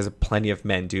mainstream, because plenty of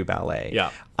men do ballet.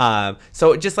 Yeah.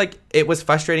 So just like, it was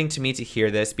frustrating to me to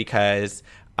hear this, because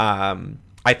I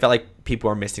felt like people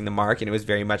were missing the mark, and it was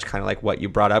very much kind of like what you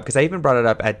brought up, because I even brought it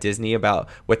up at Disney about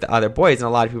with the other boys, and a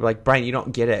lot of people were like, Brian, you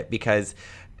don't get it, because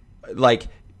like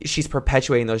she's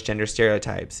perpetuating those gender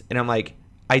stereotypes. And I'm like,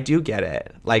 I do get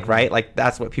it. Like, right? Like,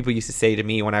 that's what people used to say to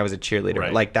me when I was a cheerleader.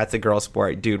 Right. Like, that's a girl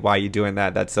sport. Dude, why are you doing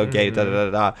that? That's so gay. Da, da, da,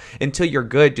 da. Until you're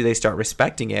good, do they start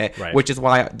respecting it? Right. Which is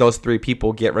why those 3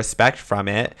 people get respect from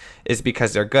it, is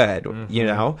because they're good, you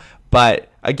know? But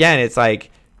again, it's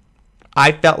like,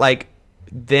 I felt like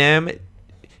them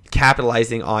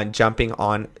capitalizing on jumping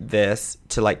on this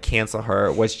to like cancel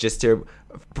her was just to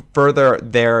further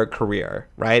their career,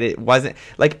 right? It wasn't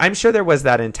like, I'm sure there was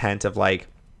that intent of like,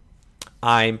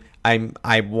 I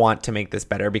want to make this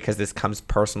better because this comes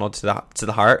personal to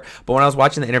the heart. But when I was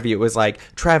watching the interview, it was like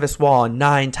Travis Wall,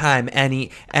 9-time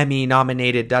Emmy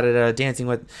nominated, dancing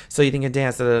with So You Think You Can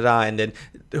Dance, and then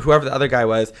whoever the other guy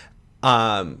was,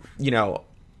 you know,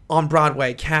 on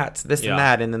Broadway, Cats, this and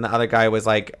that, and then the other guy was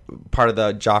like part of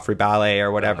the Joffrey Ballet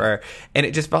or whatever, and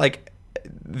it just felt like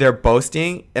they're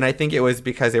boasting, and I think it was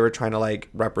because they were trying to like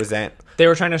represent. They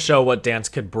were trying to show what dance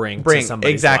could bring to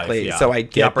somebody's exactly. life. Yeah. So I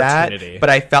get that, but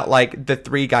I felt like the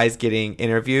 3 guys getting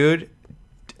interviewed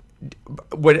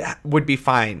would be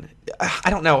fine. I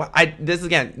don't know. This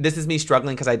is me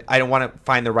struggling, because I don't want to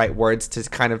find the right words to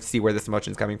kind of see where this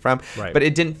emotion is coming from. Right. But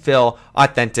it didn't feel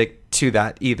authentic to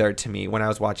that either to me when I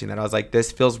was watching that. I was like,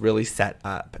 this feels really set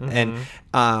up. And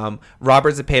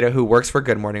Robert Zepeda, who works for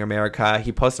Good Morning America,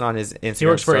 he posted on his Instagram. He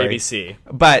works for story, ABC,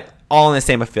 but all in the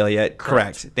same affiliate.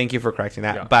 Correct. Thank you for correcting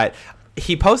that. Yeah. But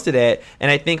he posted it,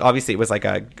 and I think obviously it was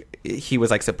like he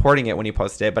was like supporting it when he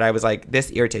posted it, but I was like,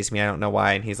 this irritates me. I don't know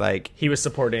why. And he's like, he was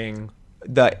supporting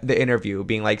the interview,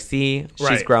 being like, see,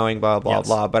 she's growing, blah blah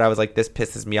blah. But I was like, this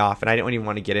pisses me off, and I didn't even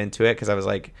want to get into it, because I was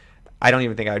like, I don't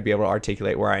even think I would be able to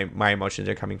articulate where my emotions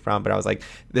are coming from. But I was like,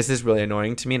 this is really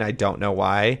annoying to me, and I don't know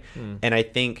why. And I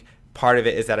think part of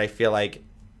it is that I feel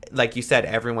like you said,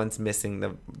 everyone's missing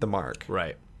the mark.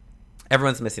 right.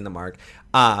 Everyone's missing the mark.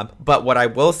 But what I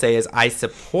will say is I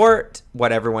support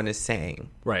what everyone is saying.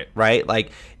 Right. Right?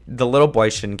 Like, the little boy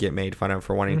shouldn't get made fun of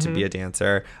for wanting to be a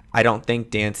dancer. I don't think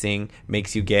dancing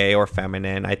makes you gay or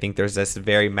feminine. I think there's this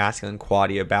very masculine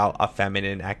quality about a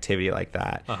feminine activity like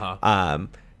that.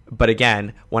 But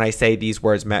again, when I say these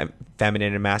words,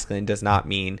 feminine and masculine, does not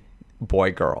mean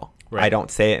boy girl. Right. I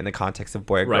don't say it in the context of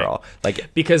boy girl.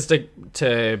 Like, because to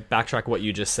backtrack what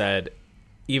you just said,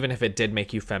 even if it did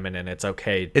make you feminine, it's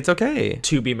okay. It's okay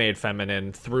to be made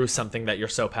feminine through something that you're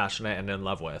so passionate and in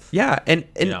love with. Yeah, and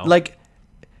you know? like,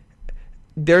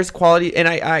 there's quality, and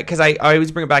I because I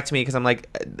always bring it back to me because I'm like,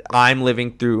 I'm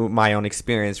living through my own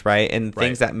experience, right? And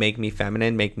things that make me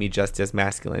feminine make me just as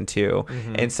masculine too.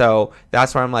 And so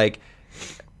that's where I'm like,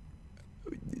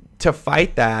 to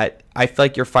fight that, I feel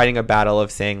like you're fighting a battle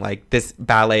of saying like this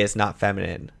ballet is not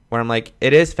feminine, where I'm like,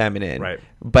 it is feminine, right?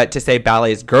 But to say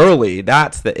ballet is girly,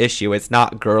 that's the issue. It's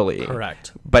not girly,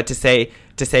 correct? But to say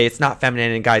it's not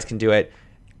feminine and guys can do it,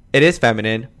 it is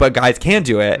feminine, but guys can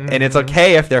do it, and it's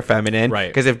okay if they're feminine. Right.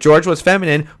 Because if George was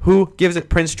feminine, who gives it?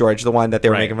 Prince George, the one that they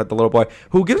were making with the little boy.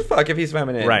 Who gives a fuck if he's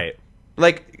feminine? Right.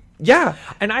 Like, yeah.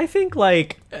 And I think,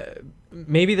 like,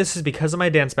 maybe this is because of my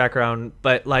dance background,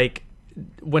 but, like,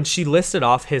 when she listed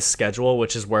off his schedule,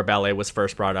 which is where ballet was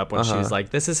first brought up, when she's like,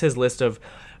 this is his list of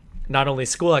not only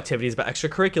school activities, but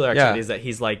extracurricular activities that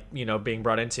he's, like, you know, being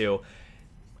brought into.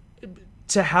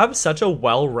 To have such a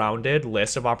well-rounded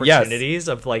list of opportunities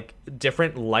of like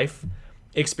different life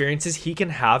experiences he can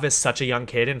have as such a young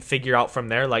kid and figure out from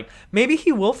there, like maybe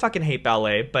he will fucking hate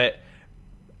ballet, but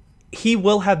he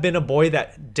will have been a boy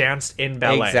that danced in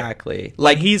ballet. Exactly.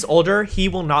 Like he's older, he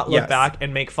will not look Yes. back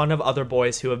and make fun of other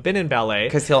boys who have been in ballet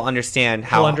Because he'll understand where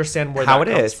how that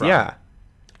it comes is. from. Yeah.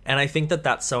 And I think that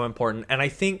that's so important. And I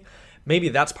think maybe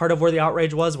that's part of where the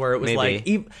outrage was, where it was like,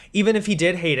 even if he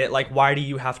did hate it, like, why do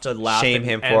you have to laugh Shame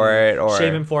him for it, or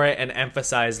shame him for it and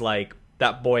emphasize like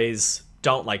that boys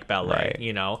don't like ballet, Right.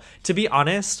 you know? To be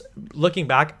honest, looking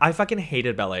back, I fucking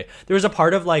hated ballet. There was a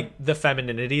part of like the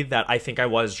femininity that I think I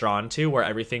was drawn to, where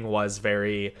everything was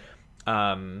very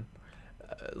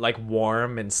like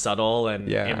warm and subtle and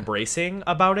embracing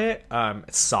about it.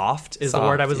 Soft is the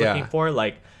word I was looking for.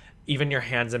 Like, even your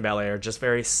hands in ballet are just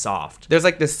very soft. There's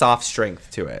like this soft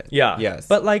strength to it. Yeah. Yes.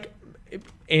 But like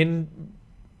in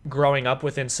growing up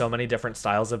within so many different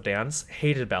styles of dance,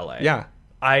 hated ballet. Yeah.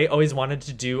 I always wanted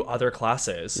to do other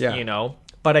classes, Yeah. you know,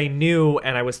 but I knew,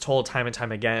 and I was told time and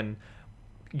time again,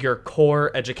 your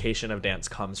core education of dance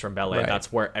comes from ballet. Right.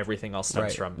 That's where everything else stems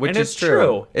Right. from. Which and is it's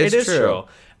true. It is true.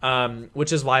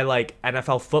 Which is why like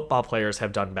NFL football players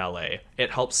have done ballet. It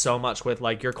helps so much with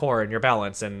like your core and your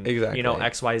balance and you know,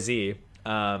 XYZ.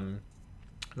 Now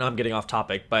I'm getting off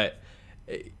topic, but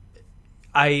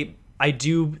I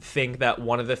do think that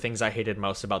one of the things I hated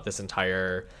most about this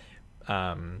entire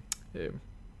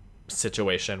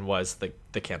situation was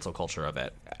the cancel culture of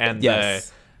it, and the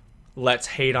let's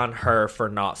hate on her for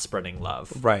not spreading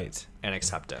love, right, and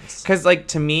acceptance. Because like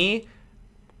to me,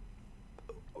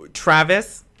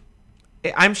 Travis,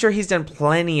 I'm sure he's done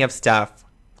plenty of stuff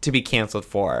to be canceled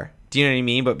for. Do you know what I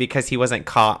mean? But because he wasn't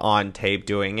caught on tape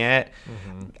doing it,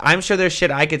 I'm sure there's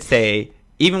shit I could say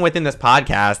even within this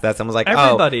podcast that someone's like,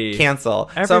 Everybody. oh, cancel.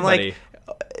 Everybody. So I'm like,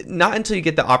 not until you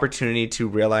get the opportunity to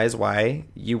realize why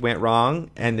you went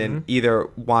wrong and then either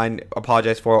one,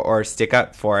 apologize for it or stick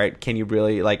up for it, can you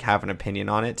really like have an opinion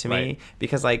on it to me?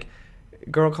 Because like,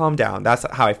 girl, calm down. That's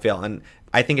how I feel. And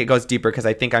I think it goes deeper because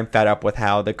I think I'm fed up with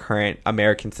how the current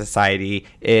American society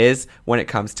is when it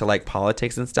comes to like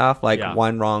politics and stuff. Like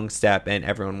one wrong step and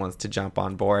everyone wants to jump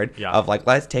on board of like,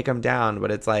 let's take them down.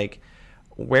 But it's like,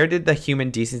 where did the human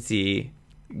decency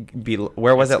be?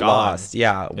 Where was it lost?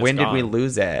 Yeah. When did we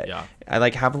lose it? Yeah. I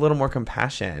like have a little more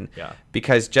compassion. Yeah.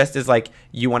 Because just as like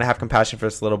you want to have compassion for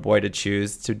this little boy to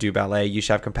choose to do ballet, you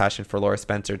should have compassion for Laura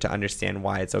Spencer to understand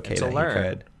why it's okay that he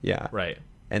could. Yeah. Right.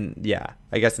 And yeah,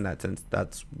 I guess in that sense,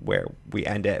 that's where we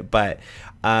end it. But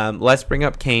let's bring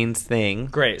up Kane's thing.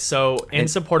 Great. So in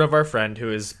support of our friend who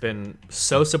has been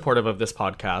so supportive of this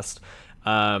podcast,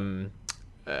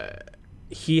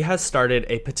 he has started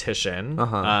a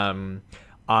petition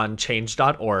on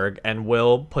change.org, and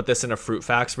we'll put this in a fruit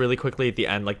facts really quickly at the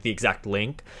end, like the exact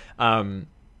link.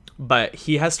 But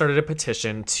he has started a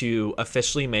petition to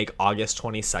officially make August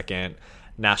 22nd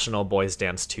National Boys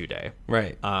Dance 2 Day.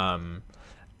 Right.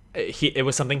 It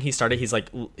was something he started. He's like,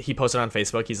 he posted on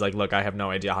Facebook. He's like, look, I have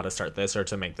no idea how to start this or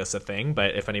to make this a thing,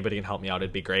 but if anybody can help me out,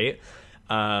 it'd be great.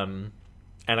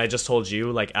 And I just told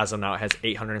you, like, as of now, it has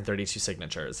 832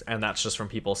 signatures, and that's just from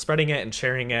people spreading it and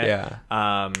sharing it.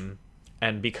 Yeah.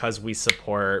 And because we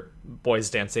support boys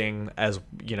dancing, as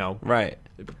you know, right.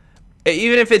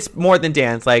 Even if it's more than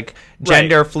dance, like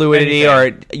gender fluidity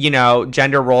or, you know,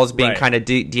 gender roles being kind of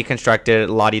deconstructed,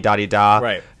 la-di-da-di-da.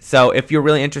 Right. So if you're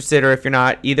really interested or if you're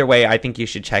not, either way, I think you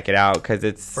should check it out because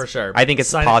it's... For sure. I think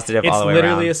it's positive all the way around. It's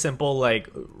literally a simple, like,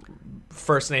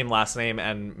 first name, last name,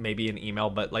 and maybe an email,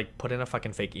 but, like, put in a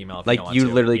fucking fake email if like, you don't want you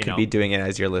to, literally could be doing it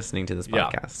as you're listening to this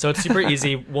podcast. Yeah. So it's super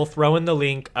easy. We'll throw in the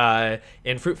link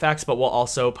in Fruit Facts, but we'll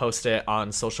also post it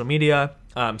on social media.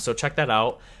 So check that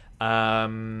out.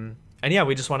 And yeah,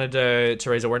 we just wanted to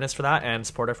raise awareness for that and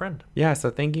support our friend. Yeah, so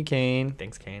thank you, Kane.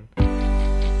 Thanks, Kane.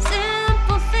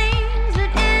 Simple things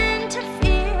that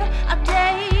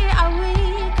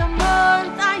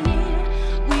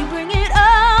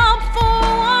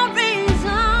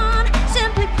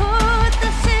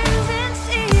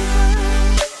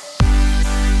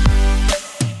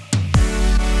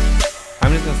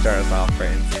start us off for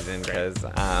in season because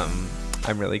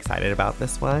I'm really excited about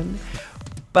this one.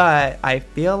 But I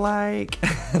feel like,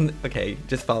 okay,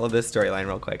 just follow this storyline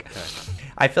real quick. Okay.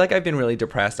 I feel like I've been really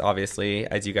depressed, obviously,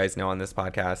 as you guys know on this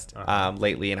podcast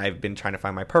lately, and I've been trying to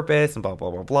find my purpose and blah, blah,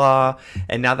 blah, blah.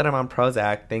 And now that I'm on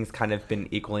Prozac, things kind of been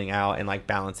equaling out and like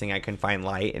balancing. I can find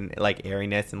light and like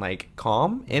airiness and like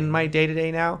calm in my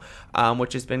day-to-day now,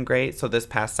 which has been great. So this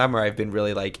past summer, I've been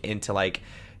really like into like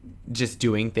just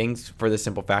doing things for the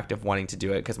simple fact of wanting to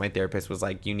do it, because my therapist was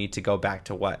like, you need to go back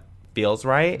to what feels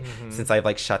right. Since I've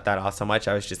like shut that off so much,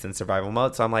 I was just in survival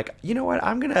mode. So I'm like, you know what,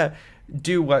 I'm gonna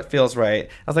do what feels right. I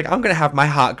was like, I'm gonna have my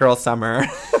hot girl summer.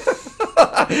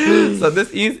 So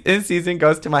this in season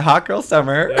goes to my hot girl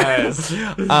summer. Yes.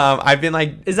 I've been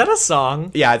like, is that a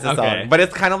song? Yeah, it's a song, but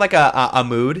it's kind of like a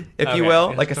mood, if you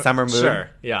will, like a summer mood. Sure.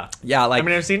 Yeah. Yeah. Like, I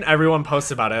mean, I've seen everyone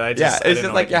post about it. I it's didn't just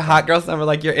know like your hot girl summer.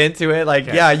 Like you're into it. Like,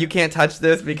 yeah, you can't touch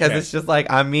this because it's just like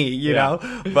I'm me, you know.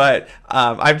 But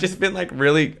I've just been like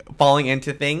really falling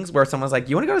into things where someone's like,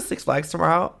 you want to go to Six Flags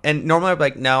tomorrow? And normally I'd be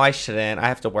like, no, I shouldn't. I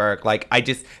have to work. Like I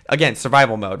just, again,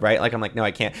 survival mode, right? Like I'm like, no,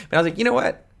 I can't. But I was like, you know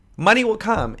what? Money will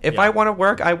come. If I want to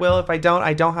work, I will. If I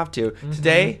don't have to.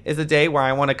 Today is a day where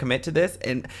I want to commit to this.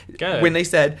 And when they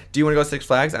said, do you want to go to Six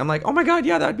Flags? I'm like, oh my God,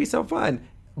 yeah, that would be so fun.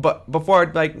 But before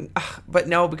I'd be like, but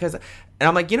no, because, and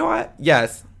I'm like, you know what?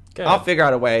 Yes. Good. I'll figure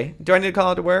out a way. Do I need to call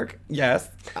out to work? Yes.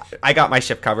 I got my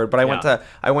shift covered, but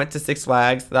I went to Six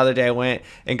Flags. The other day I went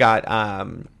and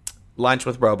got, lunch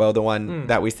with Robo, the one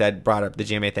that we said brought up the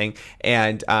GMA thing,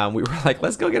 and we were like,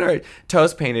 let's go get our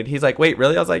toes painted. He's like, wait,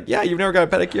 really? I was like, yeah, you've never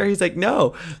got a pedicure? He's like,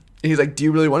 no. He's like, do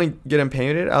you really want to get him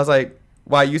painted? I was like,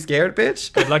 why, you scared,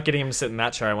 bitch? Good luck getting him to sit in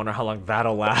that chair. I wonder how long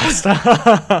that'll last.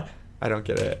 I don't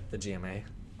get it. The GMA.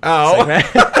 Oh.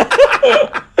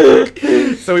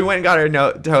 So we went and got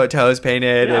our toes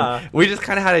painted, and we just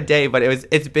kind of had a day. But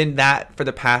it's been that for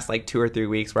the past like 2 or 3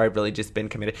 weeks where I've really just been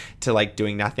committed to like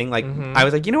doing nothing. Like I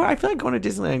was like, you know what, I feel like going to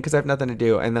Disneyland because I have nothing to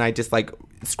do, and then I just like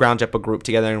scrounge up a group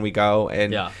together and we go.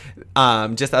 And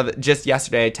just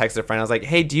yesterday I texted a friend. I was like,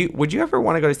 hey, would you ever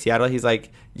want to go to Seattle? He's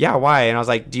like, yeah, why? And I was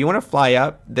like, do you want to fly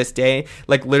up this day?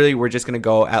 Like literally, we're just gonna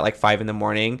go at like 5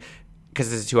 a.m.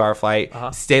 because it's a 2-hour flight,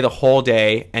 stay the whole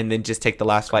day, and then just take the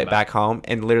last flight back home,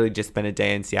 and literally just spend a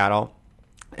day in Seattle.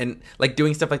 And like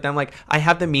doing stuff like that, I'm like, I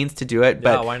have the means to do it,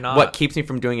 but why not? What keeps me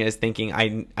from doing it is thinking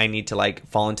I need to like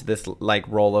fall into this like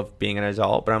role of being an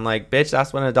adult. But I'm like, bitch,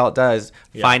 that's what an adult does.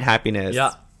 Find happiness.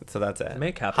 Yeah. So that's it.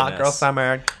 Make happiness. Hot girl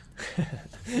summer.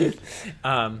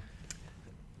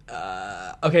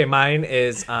 Okay, mine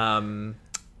is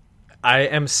I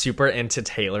am super into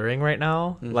tailoring right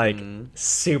now, like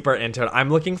super into it.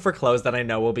 I'm looking for clothes that I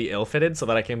know will be ill-fitted so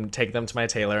that I can take them to my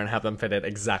tailor and have them fitted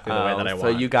exactly the way that I want. So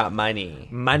you got money.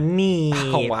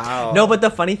 Oh, wow. No, but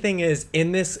the funny thing is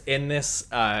in this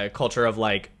culture of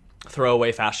like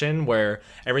throwaway fashion where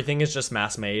everything is just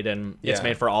mass made and it's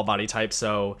made for all body types,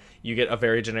 so you get a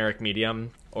very generic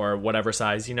medium or whatever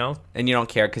size, you know, and you don't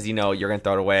care because you know you're gonna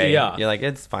throw it away. You're like,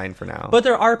 it's fine for now. But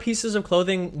there are pieces of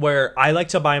clothing where I like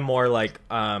to buy more like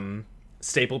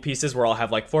staple pieces where I'll have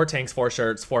like 4 tanks, 4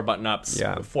 shirts, 4 button-ups,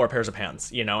 4 pairs of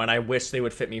pants, you know, and I wish they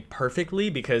would fit me perfectly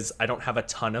because I don't have a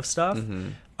ton of stuff.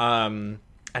 And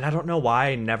I don't know why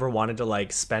I never wanted to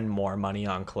like spend more money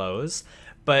on clothes,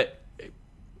 but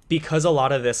because a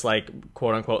lot of this like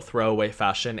quote unquote throwaway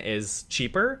fashion is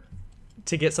cheaper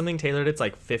to get something tailored, it's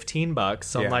like $15.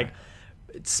 So I'm like,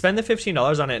 spend the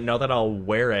 $15 on it and know that I'll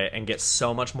wear it and get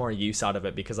so much more use out of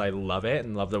it because I love it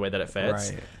and love the way that it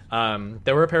fits.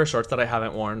 There were a pair of shorts that I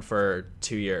haven't worn for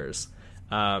 2 years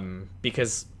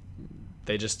because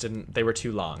they were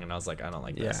too long and I was like, I don't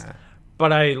like this.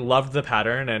 But I loved the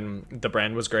pattern and the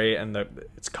brand was great and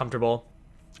it's comfortable.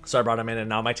 So I brought them in and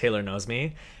now my tailor knows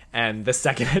me. And the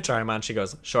second I try them on, she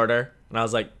goes, shorter. And I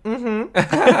was like,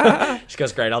 She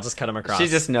goes, great, I'll just cut them across. She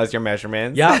just knows your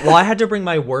measurements. Yeah, well, I had to bring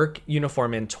my work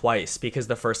uniform in twice because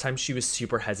the first time she was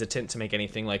super hesitant to make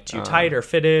anything like too tight or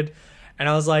fitted. And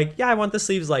I was like, yeah, I want the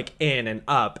sleeves like in and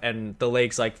up and the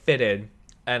legs like fitted.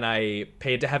 And I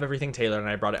paid to have everything tailored and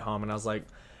I brought it home and I was like,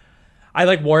 I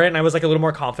like wore it and I was like a little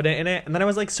more confident in it. And then I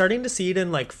was like starting to see it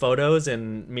in like photos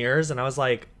and mirrors and I was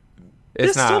like,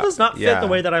 this still does not fit the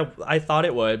way that I thought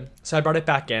it would. So I brought it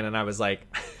back in and I was like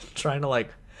trying to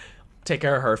like take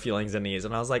care of her feelings and needs.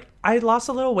 And I was like, I lost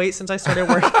a little weight since I started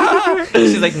working.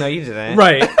 She's like, no, you didn't.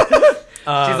 Right.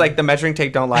 She's like, the measuring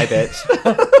tape don't lie, bitch.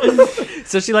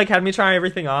 So she like had me try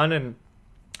everything on and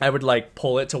I would like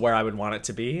pull it to where I would want it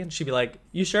to be. And she'd be like,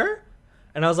 you sure?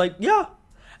 And I was like, yeah.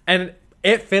 And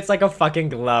it fits like a fucking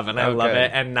glove and I love it.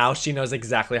 And now she knows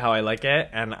exactly how I like it.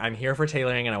 And I'm here for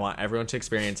tailoring and I want everyone to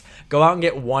experience. Go out and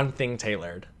get one thing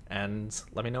tailored and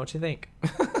let me know what you think.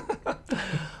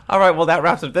 All right, well, that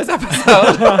wraps up this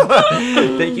episode.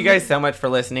 Thank you guys so much for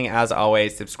listening. As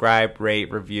always, subscribe,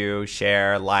 rate, review,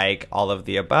 share, like, all of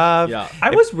the above. Yeah,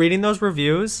 I was reading those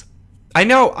reviews. I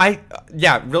know.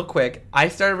 Real quick. I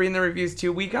started reading the reviews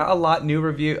too. We got a lot of new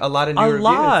reviews, and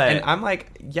I'm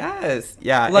like, yes,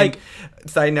 yeah. Like, and,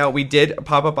 side note, we did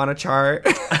pop up on a chart.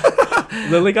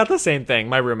 Lily got the same thing.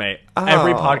 My roommate.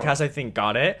 Every podcast I think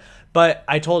got it. But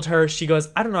I told her, she goes,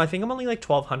 I don't know, I think I'm only like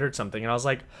 1,200 something. And I was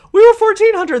like, we were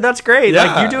 1,400. That's great. Yeah.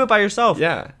 Like, you do it by yourself.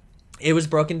 Yeah. It was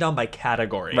broken down by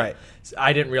category. Right.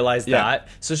 I didn't realize that.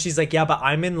 So she's like, yeah, but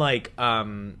I'm in like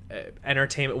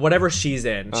entertainment, whatever she's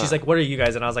in. She's like, what are you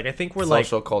guys? And I was like, I think we're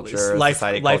social like culture,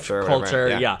 society culture,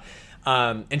 whatever. yeah.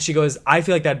 And she goes, I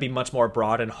feel like that'd be much more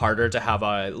broad and harder to have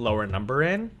a lower number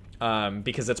in.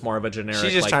 Because it's more of a generic.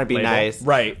 She's just trying to be label. Nice,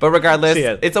 right? But regardless,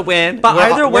 it's a win. But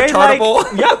either way, we're chartable.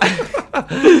 yeah.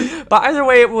 But either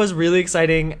way, it was really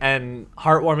exciting and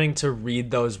heartwarming to read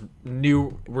those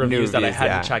new reviews that I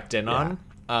hadn't checked in on.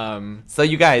 So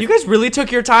you guys really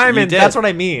took your time, and that's what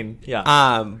I mean.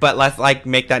 Yeah. But let's like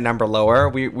make that number lower.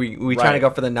 We trying to go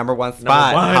for the number one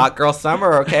spot. Hot girl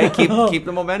summer. Okay, keep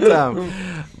the momentum.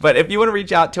 But if you want to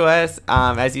reach out to us,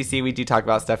 as you see, we do talk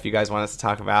about stuff you guys want us to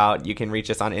talk about. You can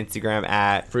reach us on Instagram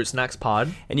at Fruit Snacks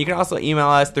Pod, and you can also email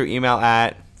us through email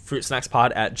at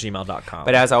fruitsnackspod@gmail.com.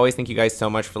 But as always, thank you guys so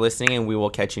much for listening, and we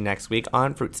will catch you next week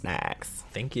on Fruit Snacks.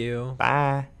 Thank you.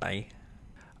 Bye. Bye.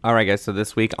 All right, guys. So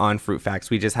this week on Fruit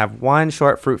Facts, we just have one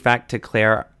short fruit fact to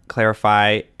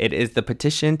clarify. It is the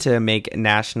petition to make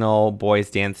National Boys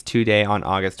Dance 2 Day on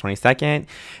August 22nd.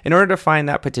 In order to find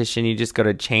that petition, you just go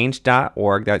to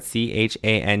change.org. That's CHANGE.org.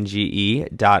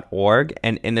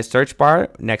 And in the search bar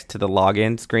next to the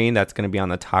login screen, that's going to be on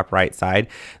the top right side,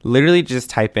 literally just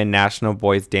type in National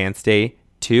Boys Dance Day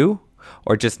 2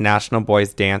 or just National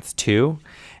Boys Dance 2.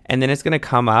 And then it's going to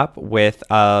come up with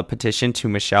a petition to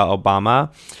Michelle Obama.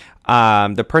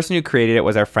 The person who created it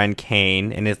was our friend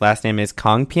Kane, and his last name is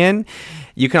Kongpien.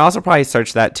 You can also probably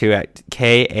search that too at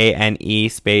KANE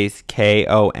space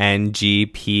KONGPIEN.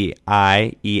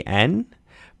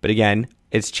 But again,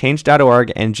 it's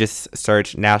change.org and just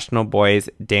search National Boys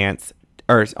Dance,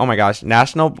 or oh my gosh,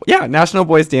 National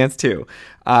Boys Dance 2.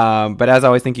 But as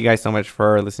always, thank you guys so much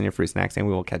for listening to Fruit Snacks, and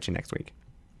we will catch you next week.